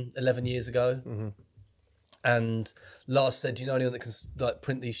 10, 11 years ago. Mm-hmm. And Lars said, do you know anyone that can like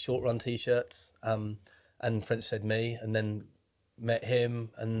print these short run T-shirts? And French said me, and then met him.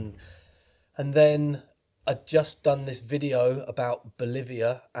 And then I'd just done this video about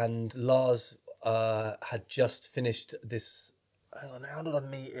Bolivia, and Lars had just finished this. Hang on, how did I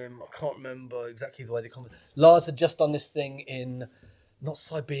meet him? I can't remember exactly the way they come. Lars had just done this thing in, not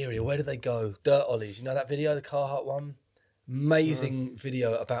Siberia, where did they go? Dirt Ollies, you know that video, the Carhartt one? Amazing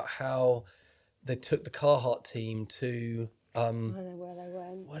video about how they took the Carhartt team to... I don't know where they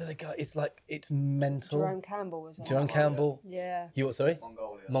went. where do they go? It's like, it's mental. Jerome Campbell was on Jerome that. Campbell. Yeah. You what, sorry?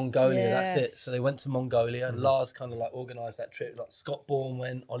 Mongolia. Mongolia, that's it. Yes. So they went to Mongolia, and Lars kind of like organised that trip. Like Scott Bourne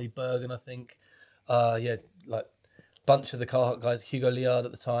went, Ollie Bergen, I think. like bunch of the Carhartt guys, Hugo Liard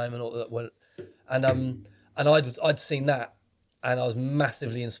at the time, and all that. And I'd seen that, and I was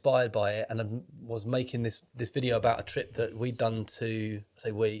massively inspired by it, and I was making this video about a trip that we'd done to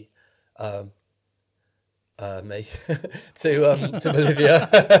me to Bolivia.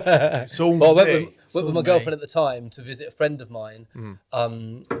 Well, I went with my girlfriend at the time to visit a friend of mine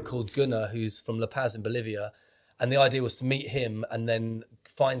called Gunnar, who's from La Paz in Bolivia, and the idea was to meet him and then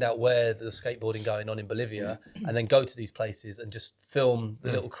find out where there's skateboarding going on in Bolivia, and then go to these places and just film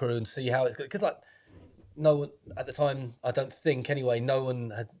the little crew and see how it's good. Because like no one at the time, I don't think anyway, no one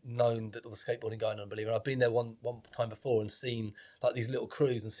had known that there was skateboarding going on in Bolivia. I've been there one time before and seen like these little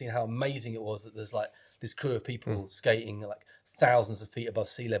crews and seen how amazing it was that there's like this crew of people skating like thousands of feet above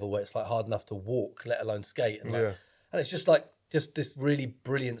sea level, where it's like hard enough to walk, let alone skate. And and it's just this really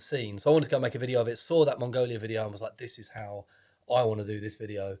brilliant scene. So I wanted to go make a video of it, saw that Mongolia video and was like, this is how I want to do this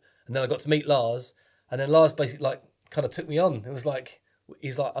video. And then I got to meet Lars, and then Lars basically like kind of took me on. It was like,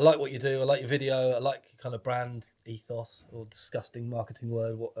 he's like, I like what you do, I like your video, I like your kind of brand ethos, or disgusting marketing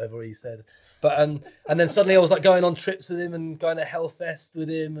word, whatever he said. But and then suddenly I was like going on trips with him and going to Hellfest with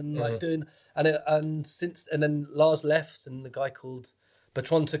him and like doing and then Lars left and the guy called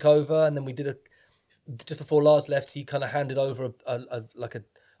Bertrand took over, and then we did just before Lars left, he kind of handed over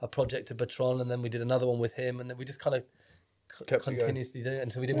a project to Bertrand, and then we did another one with him, and then we just kind of continuously do it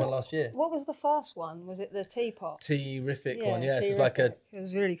until we did one last year. What was the first one? Was it the teapot? Terrific one, yeah. So it's like it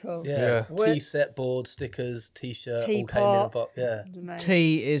was really cool. tea set, board, stickers, t-shirt, all came in a box. Yeah.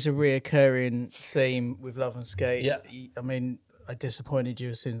 Tea is a reoccurring theme with Lovenskate. Yeah. I mean, I disappointed you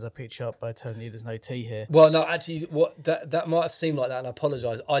as soon as I picked you up by telling you there's no tea here. Well, no, actually, what that might have seemed like that, and I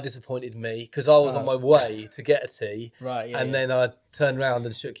apologise. I disappointed me because I was on my way to get a tea, right? Yeah, and then I turned around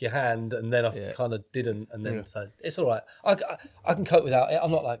and shook your hand, and then I kind of didn't, and then so it's all right. I can cope without it.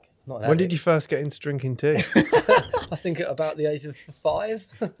 I'm not like not. When did you first get into drinking tea? I think at about the age of 5.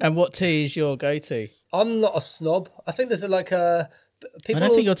 And what tea is your go-to? I'm not a snob. I think there's people. I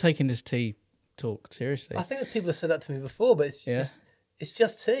don't think you're taking this tea talk seriously. I think people have said that to me before, but it's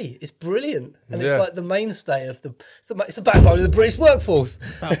just tea. It's brilliant, and it's like the mainstay of it's the backbone of the British workforce.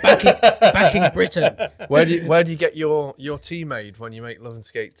 Backing Britain. Where do you get your tea made when you make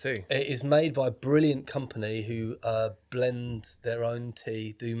Lovenskate tea? It is made by a brilliant company who blend their own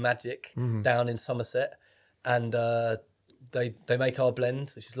tea, do magic down in Somerset, and they make our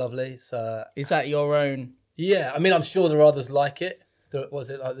blend, which is lovely. So is that your own? Yeah, I mean, I'm sure there are others like it. Was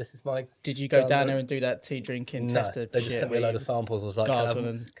it like, this is my... Did you go down there and do that tea drinking? No, they just sent me a load of samples and was like,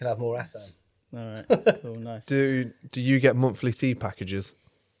 can I have more Assam? All right, cool, nice. Do you get monthly tea packages?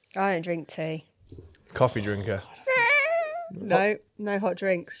 I don't drink tea. Coffee drinker? No hot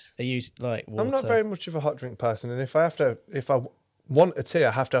drinks. Are you like water? I'm not very much of a hot drink person, and if I want a tea,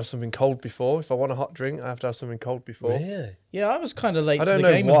 I have to have something cold before. If I want a hot drink, I have to have something cold before. Really? Yeah, I was kind of late I to don't the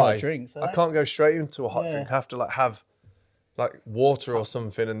know game why. of hot drinks. I can't go straight into a hot drink. I have to have water or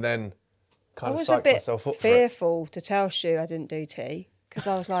something, and then kind of psych myself up for it. I was a bit fearful to tell Stu I didn't do tea, because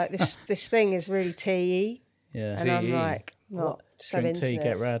I was like, this thing is really tea-y. Yeah. And I'm like, not so Drink into tea, it.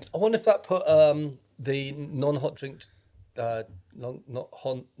 get rad. I wonder if that put the non-hot drink,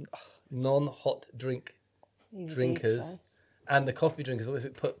 non-hot drink drinkers and the coffee drinkers, what if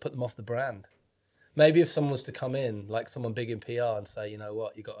it put them off the brand? Maybe if someone was to come in, like someone big in PR, and say, you know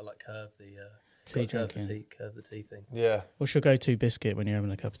what, you got to like curve the curve the tea thing. Yeah. What's your go-to biscuit when you're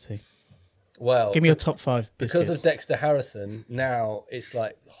having a cup of tea? Well, give me your top 5 biscuits. Because of Dexter Harrison, now it's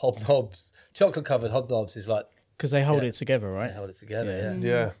like hobnobs, chocolate-covered hobnobs is like... Because they hold it together, right? They hold it together,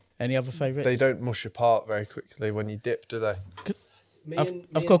 Yeah. Any other favourites? They don't mush apart very quickly when you dip, do they?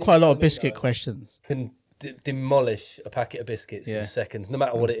 I've got quite a lot of biscuit questions. Can demolish a packet of biscuits in seconds, no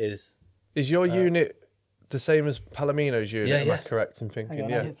matter what it is. Is your unit the same as Palomino's unit? Am I correct in thinking? Hang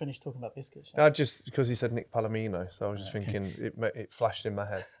on, I didn't finish talking about biscuits. Just because he said Nick Palomino, so I was just thinking it flashed in my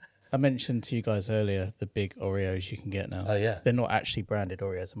head. I mentioned to you guys earlier the big Oreos you can get now. Oh yeah, they're not actually branded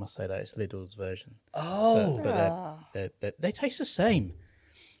Oreos. I must say that it's Lidl's version. Oh, but they taste the same.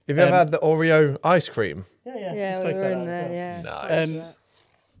 Have you ever had the Oreo ice cream? Yeah, we were in there. Yeah, nice.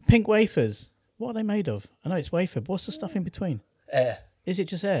 Pink wafers. What are they made of? I know it's wafer, but what's the stuff in between? Air. Is it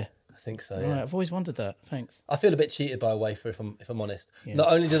just air? I think so. Right, Yeah. I've always wondered that. Thanks. I feel a bit cheated by a wafer if I'm honest. Yeah.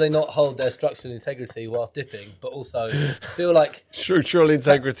 Not only do they not hold their structural integrity whilst dipping, but also feel like structural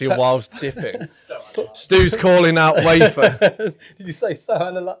integrity whilst dipping. Stu's calling out wafer. Did you say so,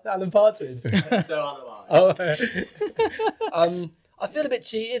 Alan Partridge? So Alan. Oh. I feel a bit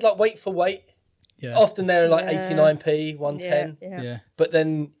cheated. Like weight for weight. Yeah. Often they're like 89p, 110. Yeah. But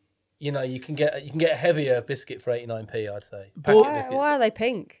then you can get a heavier biscuit for 89p. I'd say. Why are they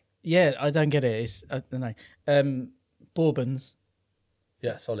pink? Yeah, I don't get it. It's I don't know. Bourbons,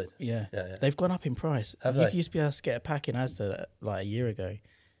 Yeah, solid. yeah, Yeah. they've gone up in price. Have You they? used to be able to get a pack in Asda like a year ago,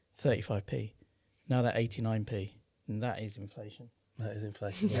 35p. Now they're 89p, and that is inflation. That is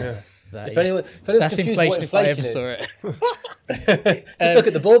inflation. Yeah. That If is- anyone's that's confused inflation what if I inflation ever is, saw it. just look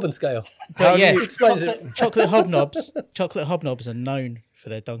at the Bourbon scale. But yeah, explains it? chocolate hobnobs are known for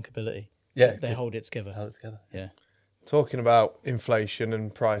their dunkability. Yeah, They hold it together. hold it together. Yeah. Talking about inflation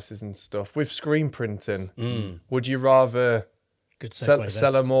and prices and stuff with screen printing, would you rather Good segue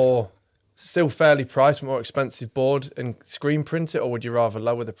sell a more, still fairly priced, more expensive board and screen print it, or would you rather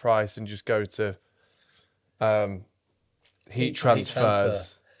lower the price and just go to heat transfer.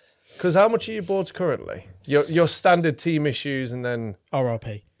 transfers? Because how much are your boards currently? Your standard team issues, and then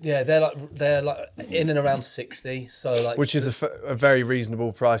RRP. Yeah, they're like in and around 60. So like, which is a very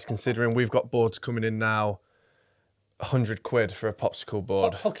reasonable price considering we've got boards coming in now, 100 quid for a popsicle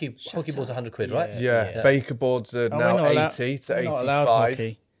board. hockey ball's 100 quid, right? Yeah, Baker boards are Oh, now we're not 80 to we're not allowed 85.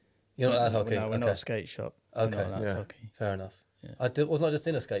 hockey. You're not allowed hockey. No, we're not a skate shop. We're Okay. not allowed Yeah. hockey. Fair enough. I was not just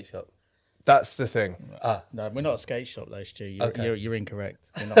in a skate shop. That's the thing. No, we're not a skate shop though, Stu. You're, Okay. you're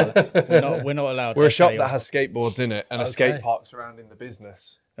incorrect. We're not allowed. We're a shop FA that has skateboards in it and a Okay. skate park surrounding the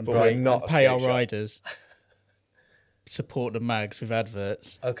business, and but pay, we're not and a pay our skate shop. riders. Support the mags with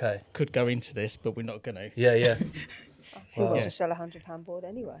adverts. Okay. Could go into this, but we're not going to. Yeah. Who wants Yeah. to sell a £100 board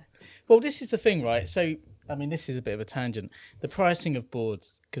anyway? Well, this is the thing, right? So, I mean, this is a bit of a tangent. The pricing of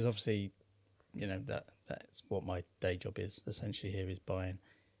boards, because obviously, you know, that's what my day job is essentially here is buying.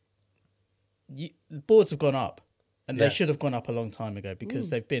 The boards have gone up, and Yeah. they should have gone up a long time ago because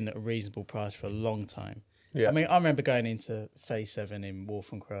they've been at a reasonable price for a long time. Yeah. I mean, I remember going into Phase 7 in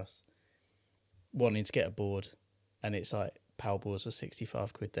Waltham Cross, wanting to get a board, and it's like power boards were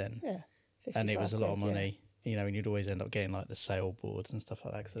 65 quid then, Yeah. and it was a lot of 55 quid, money. You know, and you'd always end up getting like the sale boards and stuff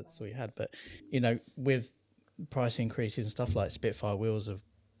like that because that's all you had. But, you know, with price increases and stuff like Spitfire wheels have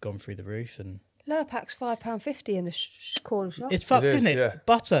gone through the roof and Lurpak's £5.50 in the corner shop. it's fucked, is, isn't it? yeah.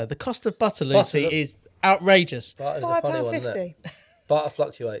 Butter, the cost of butter, Butter's Lucy, a- is outrageous. Butter's a funny one, isn't £5.50. it? Butter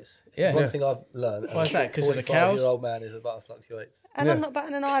fluctuates. It's Yeah. one thing I've learned. Why is that? 'Cause of the cows? 45-year-old man is that butter fluctuates. And Yeah. I'm not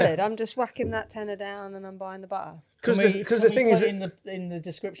batting an eyelid. I'm just whacking that tenner down and I'm buying the butter. Because Can the we thing put is, in the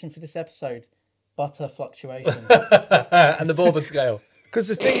description for this episode, butter fluctuation. And the Bourbon scale. because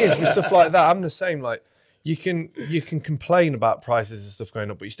the thing is with stuff like that, I'm the same. Like you can complain about prices and stuff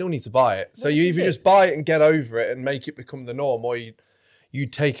going up, but you still need to buy it. So you either just buy it and get over it and make it become the norm, or you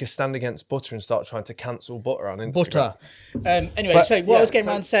take a stand against butter and start trying to cancel butter on Instagram. Butter. Anyway, But, so what yeah, I was getting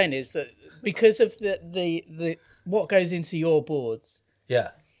so- around saying is that because of the what goes into your boards,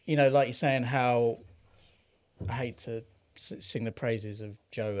 Yeah. you know, like you're saying how I hate to sing the praises of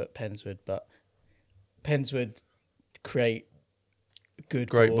Joe at Penswood, but Penswood create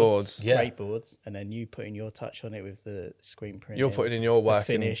Great boards. Yeah. great boards, and then you putting your touch on it with the screen print. You're putting in your the work and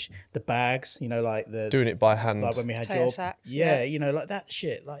finish, the bags, you know, like the doing it by hand. like when we had Potato your sacks, yeah, yeah. you know, like that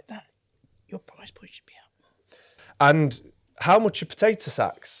shit, like that. Your price point should be up. And how much are potato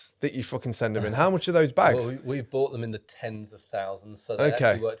sacks that you fucking send them in? How much are those bags? Well, we bought them in the tens of thousands, so they Okay.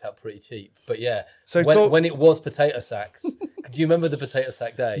 actually worked out pretty cheap. But yeah, So when it was potato sacks, do you remember the potato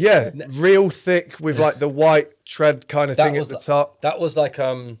sack day? Yeah, real thick with like the white tread kind of That thing at was the like- top. That was like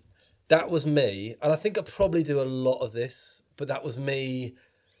that was me, and I think I probably do a lot of this, but that was me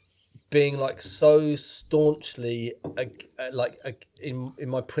being like so staunchly in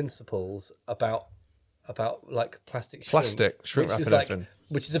my principles about like plastic Shrink which is wrap like, and everything.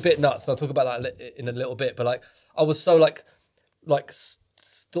 which is a bit nuts, and I'll talk about that in a little bit. But like I was so like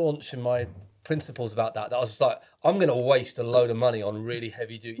staunch in my principles about that I was just like, I'm going to waste a load of money on really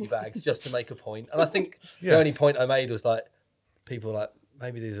heavy duty bags just to make a point. And I think Yeah. the only point I made was like, people were like,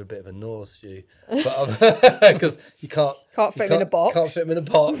 maybe these are a bit of a nose, Stu, but because you can't Can't fit them in a box. Can't fit them in a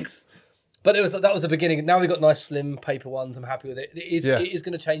box. But that was the beginning. Now we've got nice slim paper ones. I'm happy with it. It is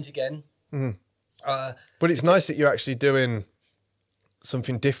going to change again. But it's nice that you're actually doing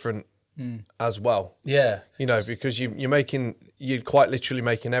something different as well. Yeah. You know, because you're quite literally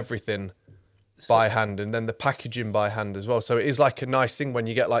making everything by hand, and then the packaging by hand as well. So it is like a nice thing when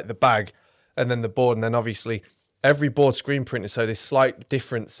you get like the bag and then the board, and then obviously every board screen printed. So there's slight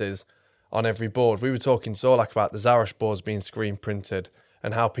differences on every board. We were talking like about the Zarosh boards being screen printed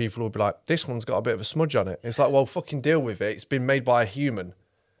and how people will be like, this one's got a bit of a smudge on it. It's like, well, fucking deal with it. It's been made by a human.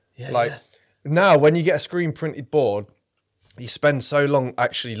 Yeah. Like now when you get a screen printed board, you spend so long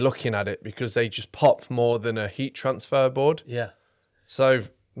actually looking at it because they just pop more than a heat transfer board. Yeah. So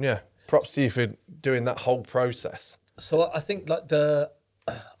yeah, props to you for doing that whole process. So I think like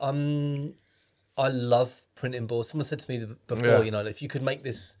I love printing boards. Someone said to me before, Yeah. you know, if you could make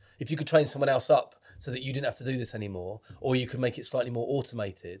this, if you could train someone else up so that you didn't have to do this anymore, or you could make it slightly more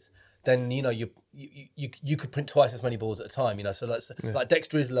automated, then you could print twice as many boards at a time. So like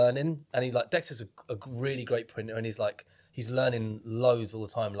Dexter is learning, and Dexter's a really great printer, and he's learning loads all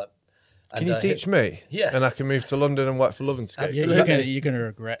the time. Can you teach me? Yeah. And I can move to London and work for Lovenskate. You're gonna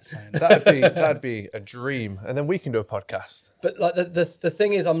regret saying that. That'd be a dream. And then we can do a podcast. But like the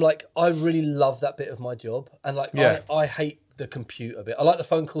thing is, I'm like, I really love that bit of my job, and I hate the computer bit. I like the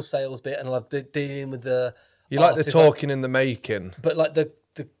phone call sales bit, and I love dealing with the. You like the talking and the making, but like the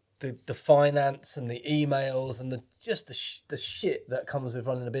finance and the emails and the shit that comes with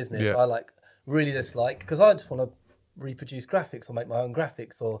running a business, I really dislike, because I just want to reproduce graphics or make my own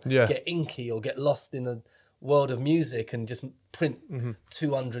graphics or get inky or get lost in the world of music and just print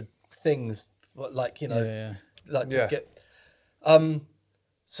 200 things, get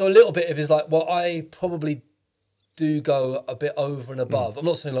so a little bit of it is like, well, I probably do go a bit over and above. I'm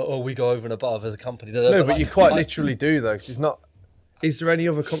not saying we go over and above as a company. No, but you quite literally do though, because it's not. Is there any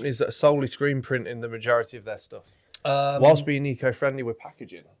other companies that are solely screen printing the majority of their stuff whilst being eco-friendly with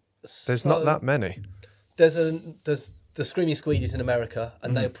packaging? There's not that many. There's the Screamy Squeegees in America,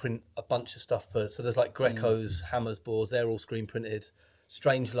 and they print a bunch of stuff so there's like Greco's, Hammers boards, they're all screen printed.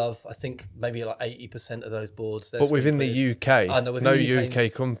 Strange Love, I think maybe like 80% of those boards. But within the UK, no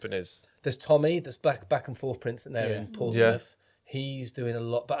UK companies. There's Tommy, there's back and forth prints in there in Portsmouth. He's doing a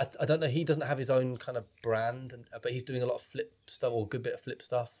lot, but I don't know, he doesn't have his own kind of brand, but he's doing a lot of flip stuff, or a good bit of flip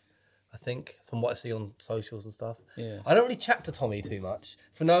stuff, I think, from what I see on socials and stuff. Yeah. I don't really chat to Tommy too much,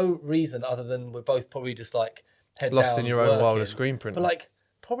 for no reason other than we're both probably just like head lost down, in your own world of screen printing. But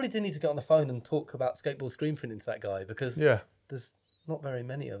probably do need to get on the phone and talk about skateboard screen printing to that guy, because there's not very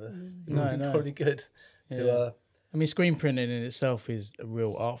many of us. No. Probably good to... I mean, screen printing in itself is a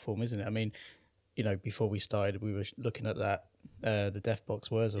real art form, isn't it? I mean, before we started, we were looking at that, the Deathbox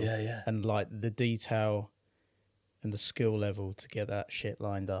Wurzel. Yeah. And the detail and the skill level to get that shit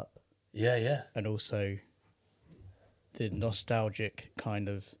lined up. Yeah. And also the nostalgic kind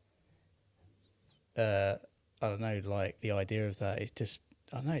of, I don't know, like the idea of that. It's just,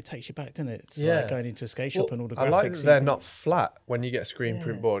 I don't know, it takes you back, doesn't it? It's like going into a skate shop and all the graphics. I like that they're not flat when you get a screen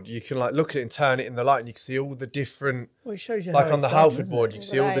print board. You can look at it and turn it in the light, and you can see all the different. Well, it shows you like how on the it's Halford done, board, you can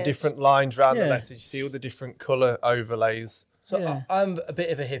see all the different lines around the letters. You see all the different colour overlays. So I'm a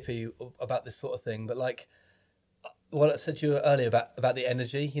bit of a hippie about this sort of thing, but what I said to you earlier about the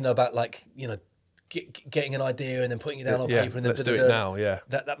energy, about getting an idea and then putting it down on paper and then let's do it now.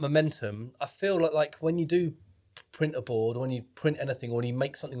 That momentum. I feel like when you do print a board, or when you print anything, or when you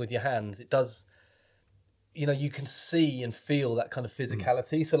make something with your hands, it does. You can see and feel that kind of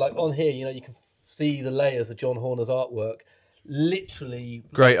physicality. So on here, you can see the layers of John Horner's artwork. Literally,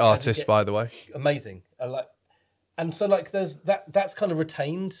 great artist, by the way. Amazing. And so there's that's kind of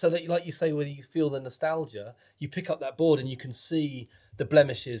retained, so that like you say, whether you feel the nostalgia, you pick up that board and you can see the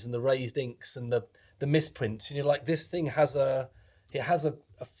blemishes and the raised inks and the misprints, and you're like, this thing has a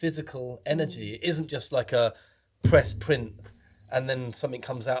physical energy. It isn't just like a press print and then something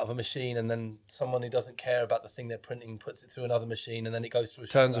comes out of a machine and then someone who doesn't care about the thing they're printing puts it through another machine and then it goes through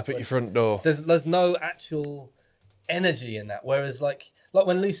turns up at your front door. There's no actual energy in that, whereas like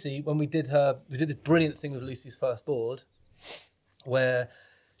when we did this brilliant thing with Lucy's first board, where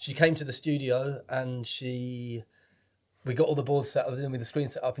she came to the studio and we got all the boards set up with the screen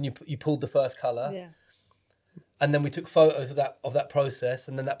set up, and you pulled the first colour, and then we took photos of that process,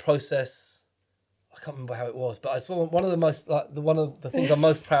 and then that process, I can't remember how it was, but I saw one of the things I'm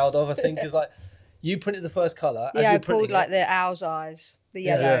most proud of, I think, is you printed the first colour. I pulled the owl's eyes, the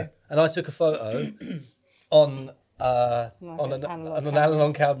yellow, and I took a photo on an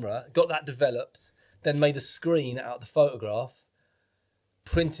analog camera, got that developed, then made a screen out of the photograph,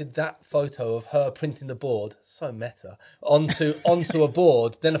 printed that photo of her printing the board, so meta, onto a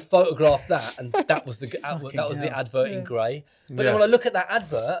board, then I photographed that, and that was the advert in grey. But then when I look at that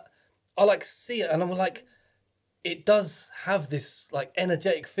advert, I see it, and I'm like, it does have this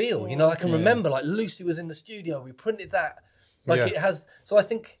energetic feel. I can remember Lucy was in the studio, we printed that, it has. So I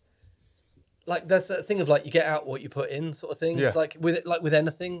think. That's that thing of you get out what you put in, sort of thing. Yeah. With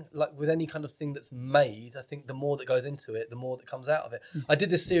anything, with any kind of thing that's made, I think the more that goes into it, the more that comes out of it. I did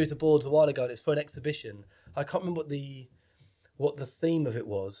this series of boards a while ago, and it's for an exhibition. I can't remember what the theme of it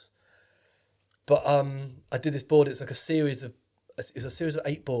was, but I did this board. It's a series of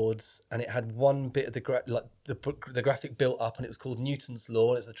 8 boards, and it had one bit of the graphic built up, and it was called Newton's Law,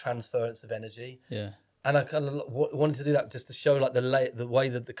 and it's the transference of energy. Yeah. And I kind of wanted to do that just to show the way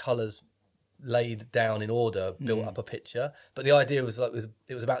that the colours laid down in order built up a picture, but the idea was it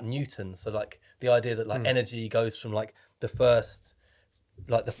was about Newton, so the idea that energy goes from the first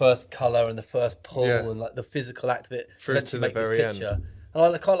like the first colour and the first pull Yeah. and like the physical act of it Through lets to you the make this very end. picture.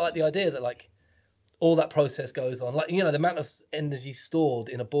 And I quite like the idea that like all that process goes on. Like, you know, the amount of energy stored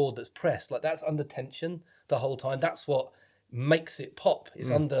in a board that's pressed, like that's under tension the whole time. That's what makes it pop. It's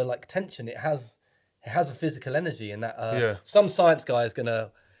under like tension. It has a physical energy, and that Yeah. some science guy is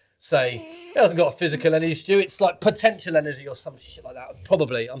gonna say it hasn't got a physical energy, Stu. It's like potential energy or some shit like that.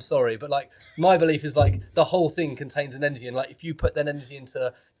 Probably, I'm sorry, but like my belief is like the whole thing contains an energy, and like if you put that energy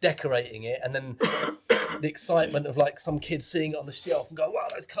into decorating it, and then the excitement of like some kids seeing it on the shelf and go, wow,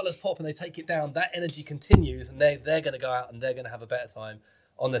 those colours pop, and they take it down, that energy continues, and they're going to go out and they're going to have a better time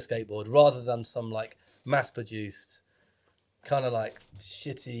on their skateboard rather than some like mass-produced kind of like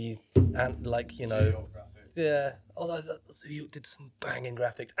shitty and like, you know, yeah. Although you did some banging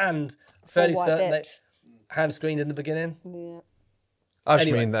graphics and fairly white certain they bits. hand screened in the beginning. Yeah. I just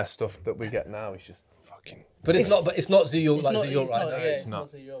Anyway. mean their stuff that we get now is just fucking. But it's not. But it's not Zoo York like Zoo York it's right not, now. yeah, it's it's not. not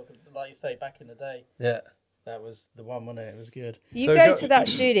Zoo York. Like you say, back in the day, Yeah. that was the one, wasn't it? It was good. You So go go- to that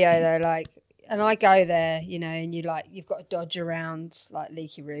studio though, like, and I go there, you know, and you've got to dodge around like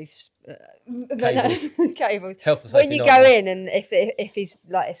leaky roofs, cables. Health and When safety you go nightmare. in, and if he's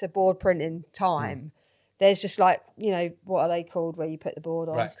like, it's a board printing time. There's just like, you know, what are they called where you put the board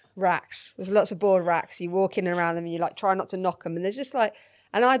on? Racks. Racks. There's lots of board racks. You walk in and around them and you like try not to knock them. And there's just like,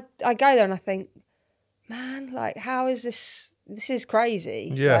 and I go there and I think, man, like, how is this? This is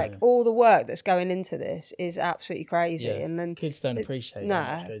crazy. Yeah. Like, all the work that's going into this is absolutely crazy. Yeah. And then, Kids don't appreciate no,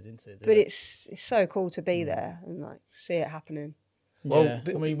 how much goes into it. do but they? it's so cool to be there and like see it happening. Well, yeah.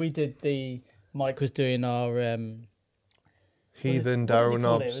 I mean, we did the. Mike was doing our. Heathen what did Daryl he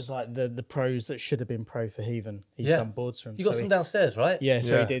call it? Knobs. It was like the pros that should have been pro for Heathen. He's Yeah. done boards for him. You got So some he- downstairs, right? Yeah,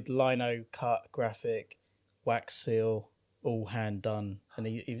 so Yeah. he did lino, cut, graphic, wax seal, all hand done. And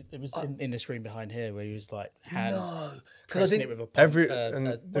it was in this room behind here where he was like hand No, because I pressing think. it with a pump, Every- and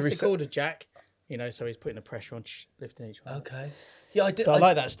the what's it rece- called? A jack? You know, so he's putting the pressure on, lifting each one. Okay. Yeah, I did. But I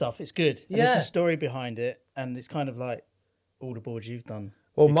like that stuff. It's good. And there's Yeah. a story behind it, and it's kind of like all the boards you've done.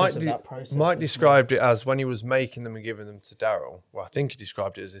 Well, because of that process, Mike isn't it? described it as when he was making them and giving them to Daryl. Well, I think he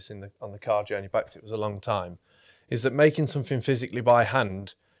described it as this on the car journey back. 'Cause it was a long time. Is that making something physically by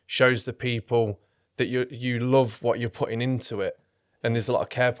hand shows the people that you love what you're putting into it, and there's a lot of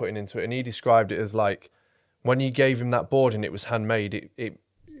care putting into it. And he described it as like when you gave him that board and it was handmade, it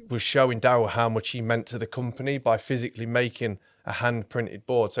was showing Daryl how much he meant to the company by physically making a hand printed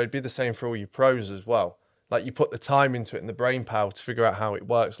board. So it'd be the same for all your pros as well. Like you put the time into it and the brain power to figure out how it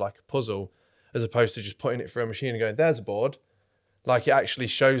works like a puzzle, as opposed to just putting it through a machine and going, there's a board. Like it actually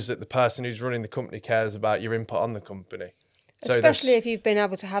shows that the person who's running the company cares about your input on the company. So Especially if you've been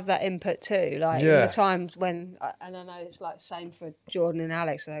able to have that input too. Like in Yeah. the times when, and I know it's like the same for Jordan and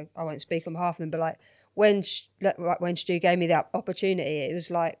Alex, so I won't speak on behalf of them, but like when Stu gave me that opportunity, it was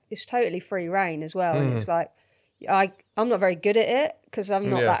like, it's totally free reign as well. And it's like, I'm not very good at it because I'm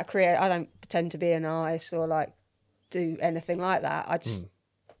not Yeah. that creative. I don't pretend to be an artist or like do anything like that.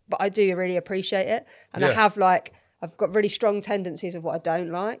 But I do really appreciate it. And I Yeah. have like, I've got really strong tendencies of what I don't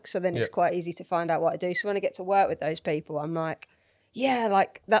like. So then it's Yeah. quite easy to find out what I do. So when I get to work with those people, I'm like, yeah,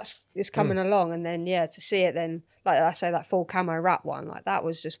 like it's coming along. And then, yeah, to see it then, like I say, that full camo wrap one, like that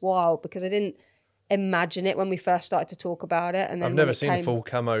was just wild because I didn't imagine it when we first started to talk about it. And then I've when never it seen a came- full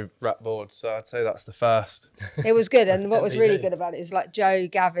camo wrap board, so I'd say that's the first. It was good. And what was really MVD. good about it is like Joe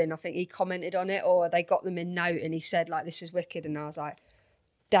Gavin, I think he commented on it or they got them in note and he said like, this is wicked. And I was like,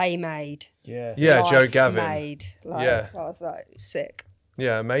 day made. Yeah. Yeah, Joe life Gavin. Made. Like, Yeah. I was like, sick.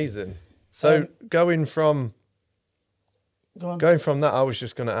 Yeah, amazing. So going from Go on. that, I was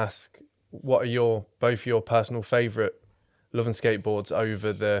just going to ask, what are both your personal favourite Lovenskate boards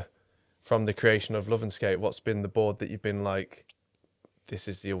from the creation of Lovenskate? What's been the board that you've been like, this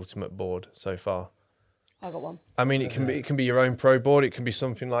is the ultimate board so far? I got one. I mean, it can be your own pro board. It can be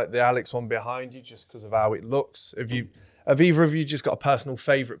something like the Alex one behind you, just because of how it looks. Have either of you just got a personal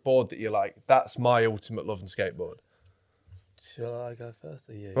favourite board that you're like, that's my ultimate Lovenskate board? Shall I go first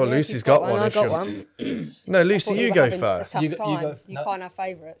or you? Well, Yeah, if Lucy's you've got one. I if got you're- one. No, Lucy, Thought you were go having a first. tough You go- time. You no. can't have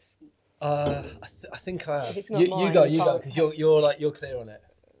favourites. I think I have. If it's not You mine, go, you you go, can't. because you're clear on it.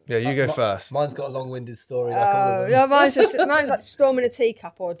 Yeah, you go first. Mine's got a long-winded story. Like all of Oh, them. no, mine's like Storm in a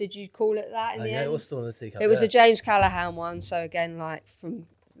Teacup, or did you call it that in Oh, the yeah, end? it was still in the teacup. It was yeah. a James Callahan one, so again, like from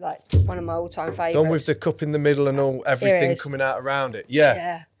like one of my all-time favourites. Done with the cup in the middle and all everything is. coming out around it. Yeah,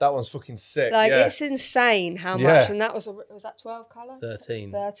 Yeah. that one's fucking sick. Like yeah. it's insane how Yeah. much, and that was that 12 colour,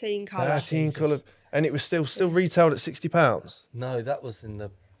 13. 13 colour. 13 colour, and it was still retailed at £60. No, that was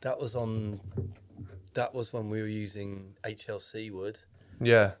when we were using HLC wood.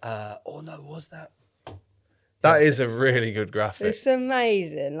 Yeah, Oh no, was that? That is a really good graphic. It's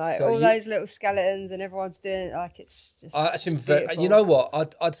amazing. Like So all you- those little skeletons and everyone's doing it. Like it's just. I actually, it's beautiful. you know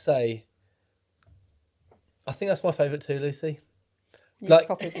what? I'd say. I think that's my favourite too, Lucy. You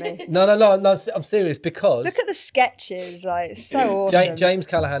copied me. No. I'm serious because Look at the sketches. Like it's so awesome. James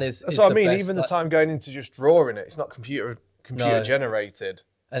Callahan is. That's is what I the mean. best. Even the Like, time going into just drawing it, it's not computer No. generated.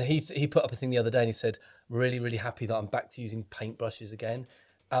 and he put up a thing the other day and he said, really, really happy that I'm back to using paintbrushes again.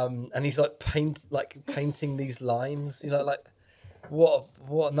 And he's like painting these lines, like what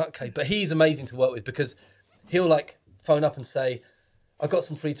a nutcase. But he's amazing to work with because he'll like phone up and say, I've got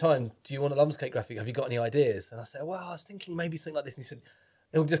some free time. Do you want a Lovenskate graphic? Have you got any ideas? And I said, well, I was thinking maybe something like this. And he said,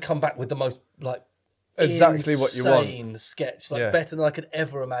 he'll just come back with the most like Exactly what you want. insane sketch, Yeah. better than I could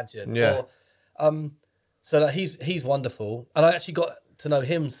ever imagine. Yeah. So like he's wonderful, and I actually got to know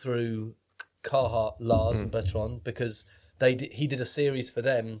him through Carhart, Lars, and Bertrand because he did a series for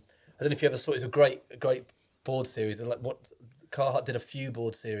them. I don't know if you ever saw it. It's a great board series, and like what Carhart did a few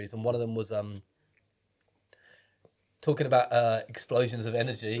board series, and one of them was talking about explosions of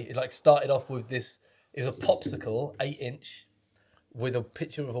energy. It like started off with this. It was a popsicle, 8-inch, with a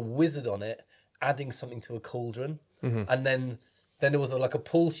picture of a wizard on it, adding something to a cauldron, and then there was like a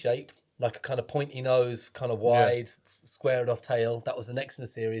pool shape, like a kind of pointy nose, kind of wide, squared off tail. That was the next in the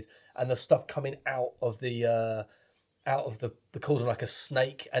series, and the stuff coming out of the cauldron like a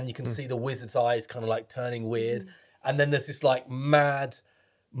snake, and you can see the wizard's eyes kind of like turning weird, and then there's this like mad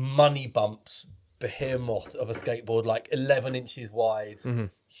money bumps behemoth of a skateboard, like 11 inches wide,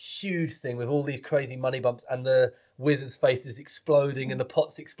 huge thing with all these crazy money bumps, and the wizard's face is exploding and the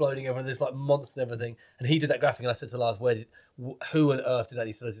pot's exploding over, and there's like monsters and everything. And he did that graphic, and I said to Lars, who on earth did that?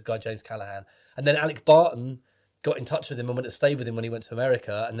 He said, this guy James Callahan. And then Alex Barton got in touch with him and went to stay with him when he went to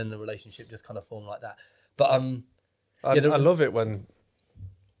America, and then the relationship just kind of formed like that. But I love it when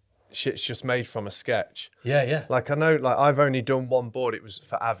shit's just made from a sketch. yeah. Like I know, like I've only done one board. It was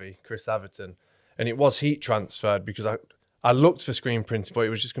for Avi, Chris Averton, and it was heat transferred because I looked for screen printing, but it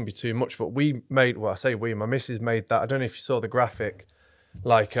was just going to be too much. But we made, well, I say we, my missus made that. I don't know if you saw the graphic,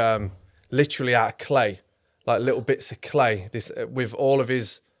 like literally out of clay, like little bits of clay. This with all of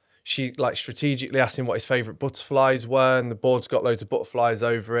his, she like strategically asked him what his favourite butterflies were, and the board's got loads of butterflies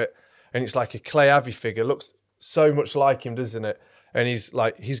over it, and it's like a clay Avi figure. Looks so much like him, doesn't it? And he's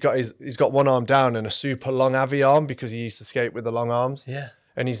got one arm down and a super long Avi arm because he used to skate with the long arms. Yeah.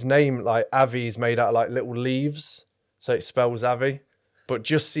 And his name, like Avi, is made out of like little leaves, so it spells Avi. But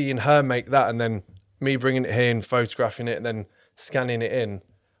just seeing her make that, and then me bringing it here and photographing it, and then scanning it in.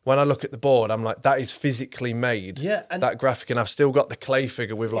 When I look at the board, I'm like, that is physically made. Yeah, and that graphic, and I've still got the clay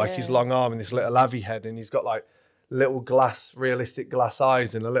figure with like his long arm and this little Avi head, and he's got like little realistic glass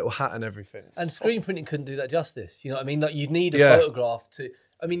eyes and a little hat and everything. And screen printing couldn't do that justice. You know what I mean? Like you'd need a photograph to.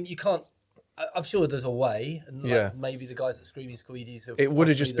 I mean, you can't. I'm sure there's a way, and like maybe the guys at Screamy Squeedies. It would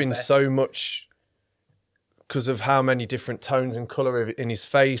have just been so much because of how many different tones and colour in his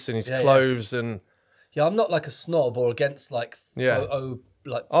face and his clothes and. Yeah, I'm not like a snob or against like no,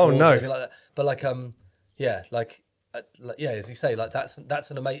 or anything like that. But like as you say, like that's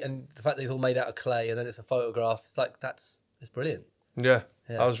an amazing, and the fact that it's all made out of clay and then it's a photograph, it's like it's brilliant. Yeah.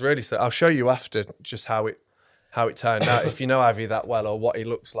 I was really I'll show you after just how it turned out. If you know Avi that well or what he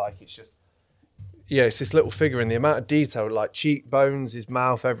looks like, it's just it's this little figure, and the amount of detail, like cheekbones, his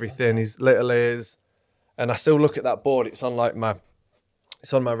mouth, everything, his little ears. And I still look at that board. It's on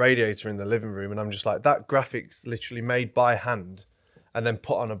my radiator in the living room, and I'm just like, that graphic's literally made by hand and then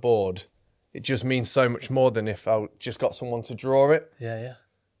put on a board. It just means so much more than if I just got someone to draw it. Yeah.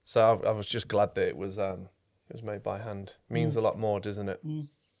 So I was just glad that it was made by hand. Means a lot more, doesn't it?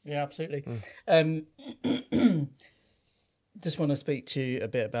 Yeah, absolutely. Just want to speak to you a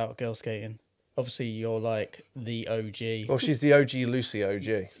bit about girl skating. Obviously, you're like the OG. Well, she's the OG Lucy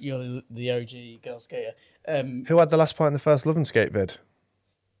OG. You're the OG girl skater. Who had the last part in the first Lovenskate vid?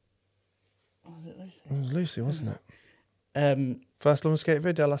 Was it Lucy? It was Lucy, wasn't it? First Lovenskate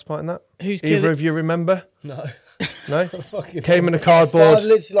vid, our last part in that? Who's Either of you remember? No. No? Came in a cardboard. I've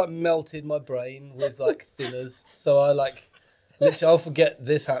literally like melted my brain with like thinners, so I like literally I'll forget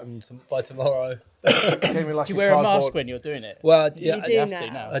this happened by tomorrow. So. Came in like Do you wear a mask when you're doing it? Well, yeah, You I do have now.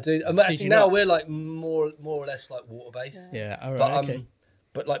 to now. I do. Actually, you now not? we're like more or less like water based. Yeah, all right, But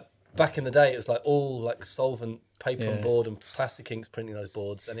but like back in the day, it was like all like solvent paper and board and plastic inks printing those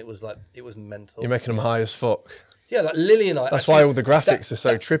boards, and it was mental. You're making them high as fuck. Yeah, like Lily and I. That's why all the graphics are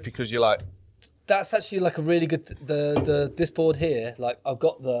so trippy, because you're like, That's actually like a really good. This board here, like I've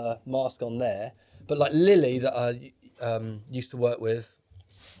got the mask on there, but like Lily that I used to work with,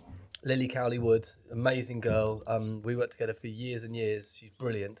 Lily Cowley Wood, amazing girl. We worked together for years and years. She's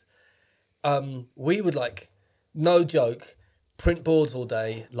brilliant. We would like no joke, print boards all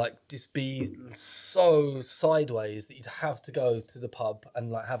day, like just be so sideways that you'd have to go to the pub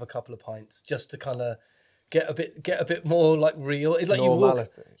and like have a couple of pints just to kind of get a bit more like real. It's like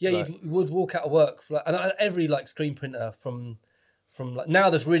Normality, you would walk out of work for, like, and every like screen printer from like now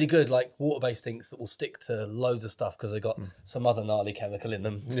there's really good like water-based inks that will stick to loads of stuff because they've got some other gnarly chemical in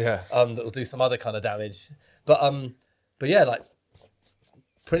them. Yeah. That will do some other kind of damage. But yeah, like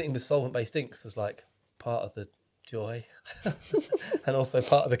printing with solvent-based inks was like part of the joy and also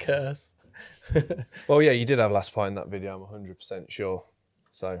part of the curse. Well, yeah, you did have last pint in that video, I'm 100% sure.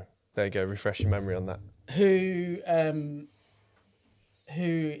 So there you go, refresh your memory on that. Who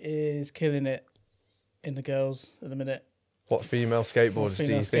is killing it in the girls at the minute? What female skateboarders do you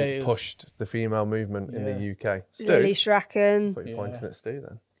think skaters? pushed the female movement in the UK? Stu? Lily Strachan, I thought you were pointing at Stu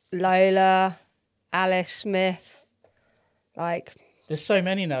then. Lola, Alice Smith, like... There's so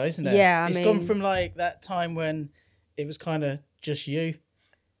many now, isn't there? Yeah, it's gone from like that time when it was kind of just you.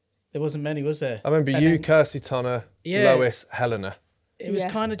 There wasn't many, was there? I remember And you, then Kirsty Tonner, Yeah. Lois, Helena, It was Yeah.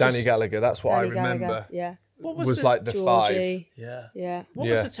 kind of just... Danny Gallagher. That's what Danny I remember. Gallagher, yeah. What Was the, like the five. Georgie, Yeah. yeah. What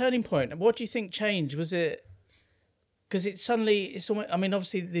was Yeah. the turning point? What do you think changed? Was it... Because it's almost... I mean,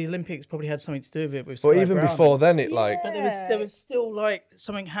 obviously the Olympics probably had something to do with it. With But Sky even Brown. before then, it like But there was still like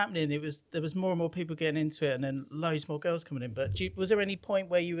something happening. There was more and more people getting into it, and then loads more girls coming in. But was there any point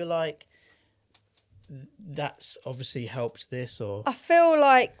where you were like, that's obviously helped this, or I feel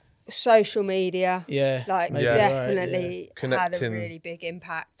like social media, yeah, like maybe Yeah. definitely yeah. had a Connecting. really big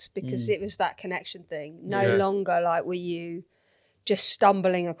impact because it was that connection thing. No Yeah. longer like were you just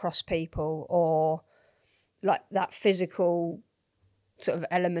stumbling across people or like that physical sort of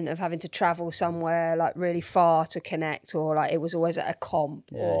element of having to travel somewhere like really far to connect, or like it was always at a comp,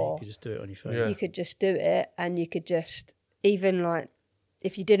 Yeah, or you could just do it on your phone. Yeah. you could just do it, and you could just even like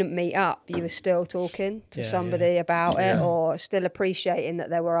if you didn't meet up, you were still talking to Yeah, somebody about it, or still appreciating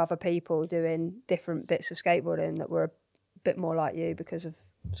that there were other people doing different bits of skateboarding that were a bit more like you because of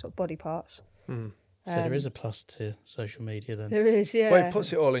sort of body parts. So there is a plus to social media then. There is, yeah. well, it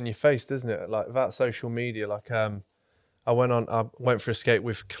puts it all in your face, doesn't it? Like without social media, like I went for a skate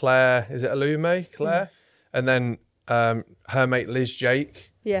with Claire. Is it Alume? Claire, and then her mate Liz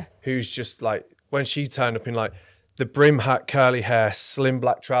Jake, Yeah. who's just like when she turned up in like the brim hat, curly hair, slim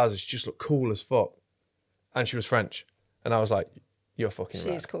black trousers, she just looked cool as fuck, and she was French, and I was like, "You're fucking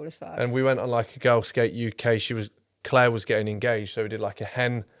rad." She's cool as fuck. And we went on like a Girl Skate UK. Claire was getting engaged, so we did like a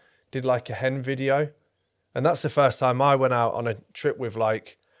hen video, and that's the first time I went out on a trip with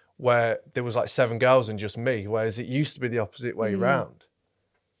like where there was like 7 girls and just me, whereas it used to be the opposite way round.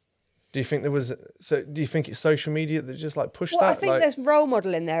 Do you think do you think it's social media that just like pushed Well, that? I think like, there's role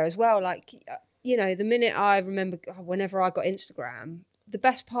model in there as well. Like, you know, the minute I remember whenever I got Instagram, the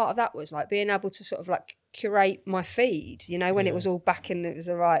best part of that was like being able to sort of like curate my feed, you know, when it was all back in, it was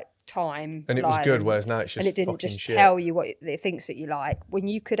the right time. and it was like, good, whereas now it's just and it didn't fucking just shit. tell you what it thinks that you like. When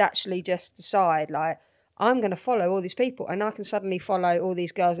you could actually just decide, like, I'm going to follow all these people, and I can suddenly follow all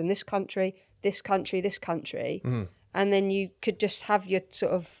these girls in this country, this country, this country, and then you could just have your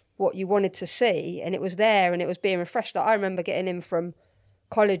sort of what you wanted to see, and it was there, and it was being refreshed. Like, I remember getting in from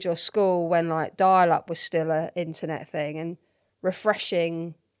college or school when like dial-up was still an internet thing, and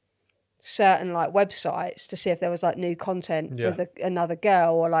refreshing certain like websites to see if there was like new content with another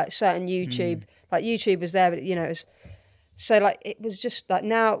girl, or like certain YouTube, like YouTube was there, but you know, it was so like it was just like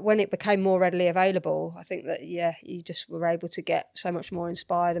now when it became more readily available, I think that you just were able to get so much more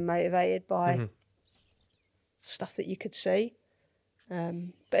inspired and motivated by stuff that you could see.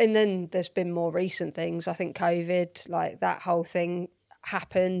 And then there's been more recent things. I think COVID, like that whole thing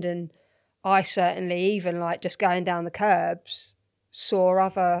happened, and I certainly even like just going down the curbs saw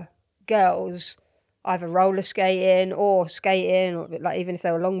other girls either roller skating or skating, or like even if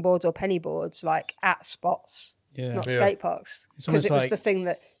they were longboards or pennyboards, like at spots, not skate parks, because it was the thing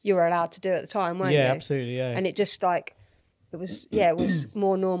that you were allowed to do at the time, weren't you? Yeah, absolutely, yeah. And it just like it was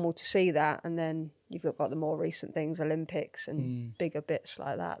more normal to see that, and then you've got the more recent things, Olympics and bigger bits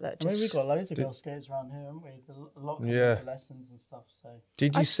like that. That I mean, just we've got loads of girl skaters around here, haven't we? A lot coming for lessons and stuff. So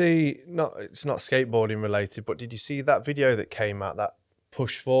Did you see? It's not skateboarding related, but did you see that video that came out, that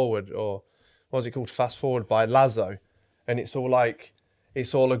push forward, or what was it called, fast forward by Lazo? And it's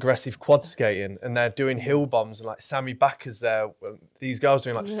all aggressive quad skating, and they're doing hill bombs, and like Sammy Backer's there. These girls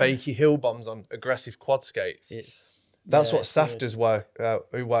doing like fakey hill bombs on aggressive quad skates. That's what Saf does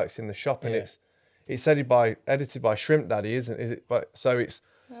who works in the shop, and it's edited by Shrimp Daddy, isn't it? But so it's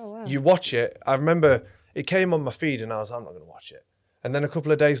you watch it. I remember it came on my feed, and I was I'm not going to watch it. And then a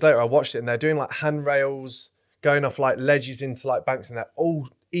couple of days later, I watched it, and they're doing like handrails, going off like ledges into like banks, and they're all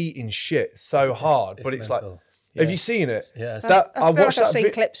eating shit so hard. But it's like Have you seen it? Yeah. That I feel like I've seen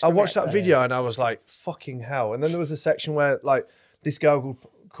that clips I from watched it, that but- video and I was like, fucking hell. And then there was a section where like this girl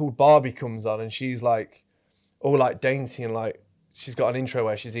called Barbie comes on and she's like all like dainty and like she's got an intro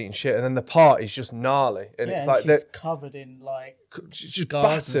where she's eating shit and then the part is just gnarly and Yeah, it's and like she's that. covered in like She's just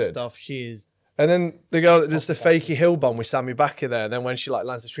scars and battered. stuff. She is. And then the girl that does the fakey hill bomb with Sammy Backer there, and then when she like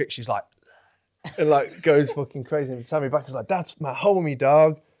lands the trick, she's like, and like goes fucking crazy. And Sammy Backer's like, that's my homie,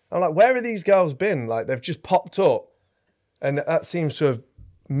 dog. I'm like, where have these girls been? Like they've just popped up, and that seems to have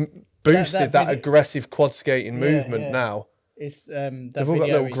boosted that video- aggressive quad skating movement yeah. now. It's that They've all got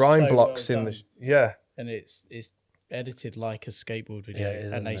video little is grind so blocks well in the done, yeah. and it's edited like a skateboard video, Yeah, it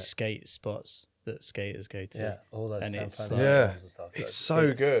is, and they isn't it? skate spots that skaters go to. Yeah, all those And San it's Francisco like- Yeah. and stuff. It's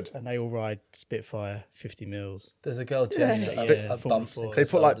so good. And they all ride Spitfire 50 mils. There's a girl, Jen, Yeah, at Formula Bumps. Four. They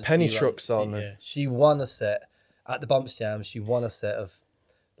put like and penny she, trucks on. Yeah. She won a set at the Bumps Jam. She won a set of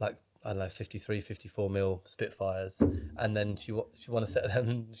like, I don't know, 53, 54 mil Spitfires. And then she won a set of them.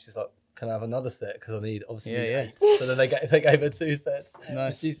 And she's like, can I have another set? Because I need obviously Yeah, 8. So then they gave her 2 sets.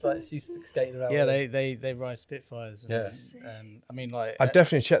 Nice. And she's skating around. Yeah, with they ride Spitfires. And, I mean, like, I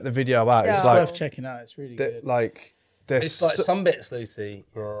definitely checked the video out. Yeah. It's it's like worth checking out. It's really good. like there's It's like some bits, Lucy.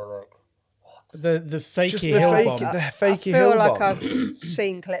 You're like, The fakey just the hill fake bomb. the I fakey feel hill like bomb. I've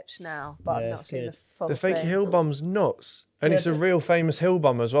seen clips now, but Yeah, I've not it's seen good. the full The fakey thing. hill bomb's nuts. And Yeah, it's a real famous hill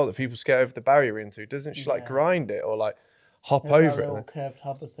bomb as well that people skate over the barrier into. Doesn't she like grind it or like hop There's that over little it curved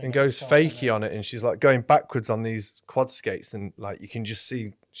hover thing and at goes the top, isn't fakey it? on it and she's like going backwards on these quad skates and like you can just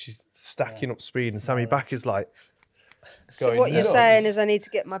see she's stacking up speed and Sammy Backer's like So going what you're nuts. saying is I need to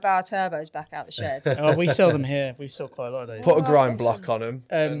get my Bauer turbos back out the shed. Oh, we sell them here. We sell quite a lot of those. Put a Oh, grind awesome. block on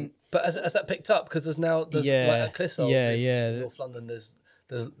them. But has that picked up? Because there's Yeah, like at Clissold yeah. in North London.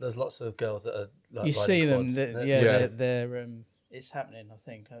 There's lots of girls that are like you riding see them. quads. Yeah. They're it's happening. I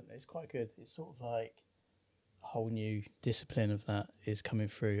think it's quite good. It's sort of like a whole new discipline of that is coming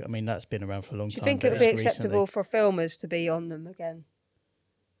through. I mean, that's been around for a long Do you time. think but it would be it's acceptable for filmers to be on them again?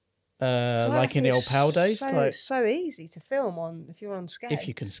 So I like in reckon the old it's PAL days, so, like so easy to film on if you're on skates. if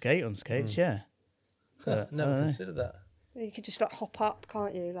you can skate on skates, yeah. But, Never I don't know. considered that. You could just like hop up,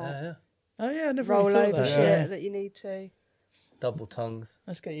 can't you? Like Yeah. Oh yeah, I never roll really thought over that. shit Yeah. that you need to. Double tongues.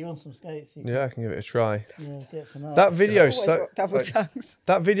 Let's get you on some skates. You Yeah, I can give it a try. can, get some out. That video Always so rock double like, tongues.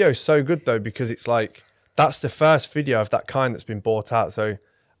 that video is so good though because it's like that's the first video of that kind that's been bought out. So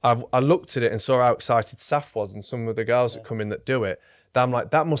I looked at it and saw how excited Saf was and some of the girls that come in that do it. That I'm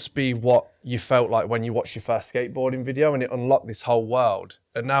like, that must be what you felt like when you watched your first skateboarding video and it unlocked this whole world.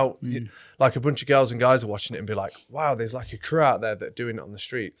 And now like a bunch of girls and guys are watching it and be like, wow, there's like a crew out there that are doing it on the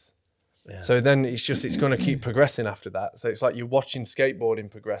streets. Yeah. So then it's going to keep progressing after that. So it's like you're watching skateboarding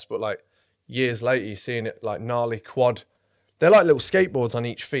progress, but like years later, you're seeing it like gnarly quad. They're like little skateboards on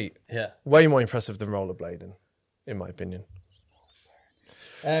each feet. Yeah. Way more impressive than rollerblading, in my opinion.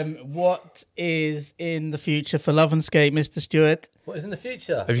 What is in the future for Lovenskate, Mr. Stuart? What is in the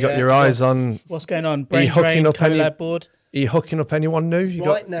future? Have you got your eyes on? What's going on? Are you Brain hooking Drain up any- collab board. Are you hooking up anyone new? You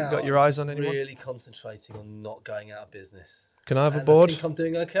Right got, now, you got your eyes on I'm anyone? really concentrating on not going out of business. Can I have a And board? I think I'm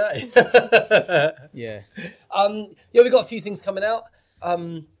doing okay. Yeah. Yeah, we've got a few things coming out.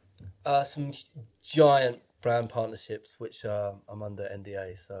 Some giant brand partnerships, which I'm under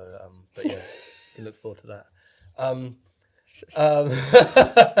NDA. So, but yeah, you can look forward to that.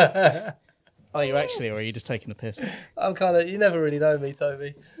 Are you actually, or are you just taking the piss? I'm kind of, you never really know me,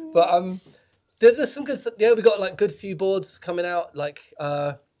 Toby. But there's some good, we got like good few boards coming out. Like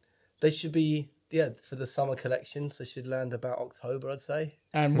they should be, for the summer collections. They should land about October, I'd say.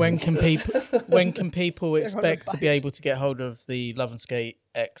 And when can people expect to be able to get hold of the Lovenskate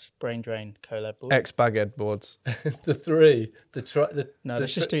X Brain Drain collab board? X Baghead boards. The three, No,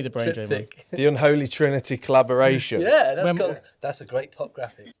 let's just do the Brain Drain one. triptych. The Unholy Trinity collaboration. Yeah, When- that's a great top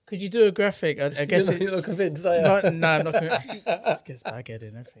graphic. Could you do a graphic? I guess You're not convinced, are you? no, I'm not going to. Just gets baghead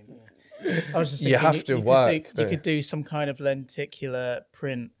and everything. Yeah. I was just You thinking have to could work, You don't you? could do some kind of lenticular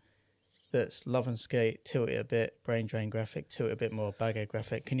print that's Lovenskate, tilt it a bit, Brain Drain graphic, tilt it a bit more, baghead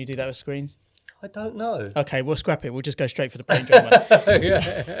graphic. Can you do that with screens? I don't know. Okay, we'll scrap it. We'll just go straight for the Brain Drain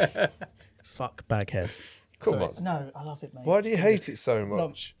one. Fuck baghead. Come on. No, I love it, mate. Why do you hate it so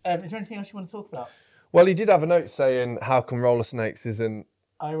much? Is there anything else you want to talk about? Well, he did have a note saying how come Roller Snakes isn't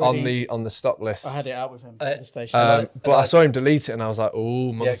I on the stock list. I had it out with him at the station. But I saw him delete it and I was like,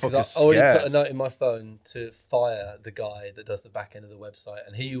 oh, Yeah, because motherfucker's I already put a scared. note in my phone to fire the guy that does the back end of the website,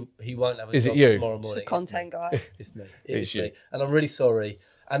 and he won't have a Is it job you? tomorrow It's morning. the content guy. It's me. It's me. you. And I'm really sorry.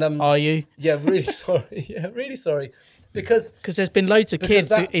 And Are you? Yeah, really sorry. Yeah, really sorry. Because there's been loads of kids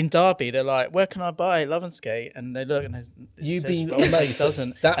that- in Derby. They're like, "Where can I buy Lovenskate?" And they look and it You'd says be roller amazed. snake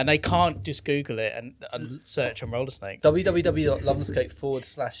doesn't, That- and they can't just Google it and search on roller snakes.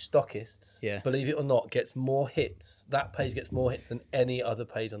 www.lovenskate/stockists, Yeah. believe it or not, gets more hits. That page gets more hits than any other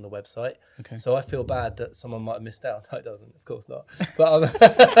page on the website. Okay. So I feel bad that someone might have missed out. No, it doesn't. Of course not.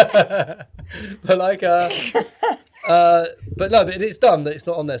 But but like but it's done. That it's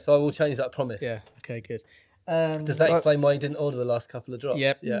not on there. So I will change that. I promise. Yeah. Okay. Good. Does that explain why you didn't order the last couple of drops?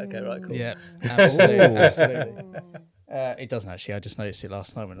 Yep. Yeah. Okay. Right. Cool. Yeah. Absolutely. absolutely. It doesn't actually. I just noticed it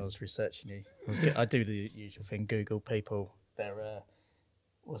last night when I was researching you. I do the usual thing. Google people. Their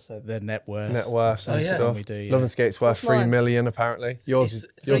their net worth. Net worth and yeah. stuff. We do, yeah. Lovenskate's worth What's 3 mine? million apparently. Yours is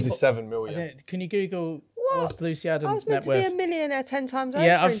It's 7 I million. don't- Can you Google what's Lucy I Adams' was meant net to be worth? a millionaire 10 times over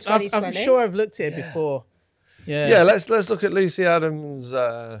Yeah, in 2020. I'm sure I've looked at it before. Yeah. Yeah, let's look at Lucy Adams'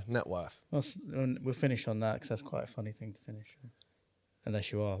 net worth. We'll finish on that because that's quite a funny thing to finish on.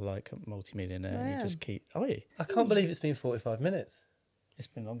 Unless you are like a multi-millionaire and you just keep. Oh, yeah. I can't believe it's been 45 minutes. It's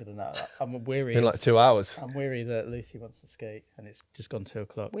been longer than that. I'm weary. It's been like 2 hours. I'm weary that Lucy wants to skate and it's just gone 2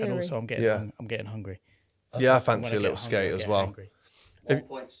 o'clock. Weary. And also I'm getting Yeah. I'm getting hungry. Yeah, I And when fancy a get little hungry, skate I as get well. hungry.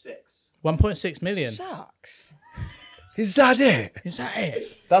 1.6. 1.6 million. Sucks. Is that it? Is that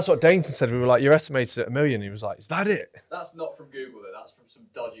it? That's what Dainton said. We were like, you're estimated at $1 million. He was like, is that it? That's not from Google, though. That's from some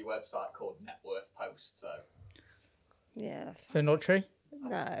dodgy website called Net Worth Post. So Yeah. So not true?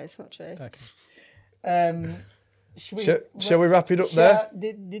 No, it's not true. Okay. Shall we wrap it up there?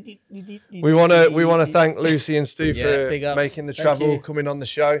 We want to thank Lucy and Stu Yeah, big for ups. making the Thank travel, you. coming on the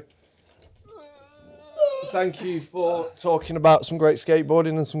show. Thank you for talking about some great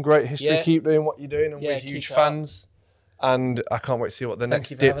skateboarding and some great history. Yeah. Keep doing what you're doing, and Yeah, we're keep huge it fans. And I can't wait to see what the Thank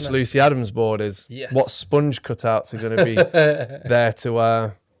next you for having Dips us. Lucy Adams board is. Yes. What sponge cutouts are going to be there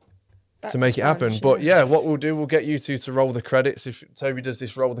to Back make it happen. sponge, But yeah, what we'll do, we'll get you two to roll the credits. If Toby does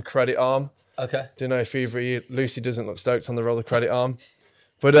this roll the credit arm, Okay. don't know if either of you, Lucy doesn't look stoked on the roll the credit arm.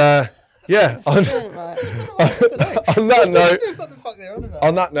 But yeah, on Right. on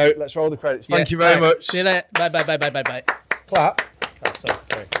that note, let's roll the credits. Thank you very much. See you later. Bye. Bye. Clap. Oh,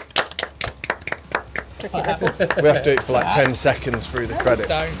 sorry. We have to do it for like 10 seconds through the credits.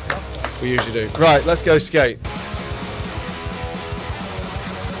 Don't. We usually do. Right, let's go skate.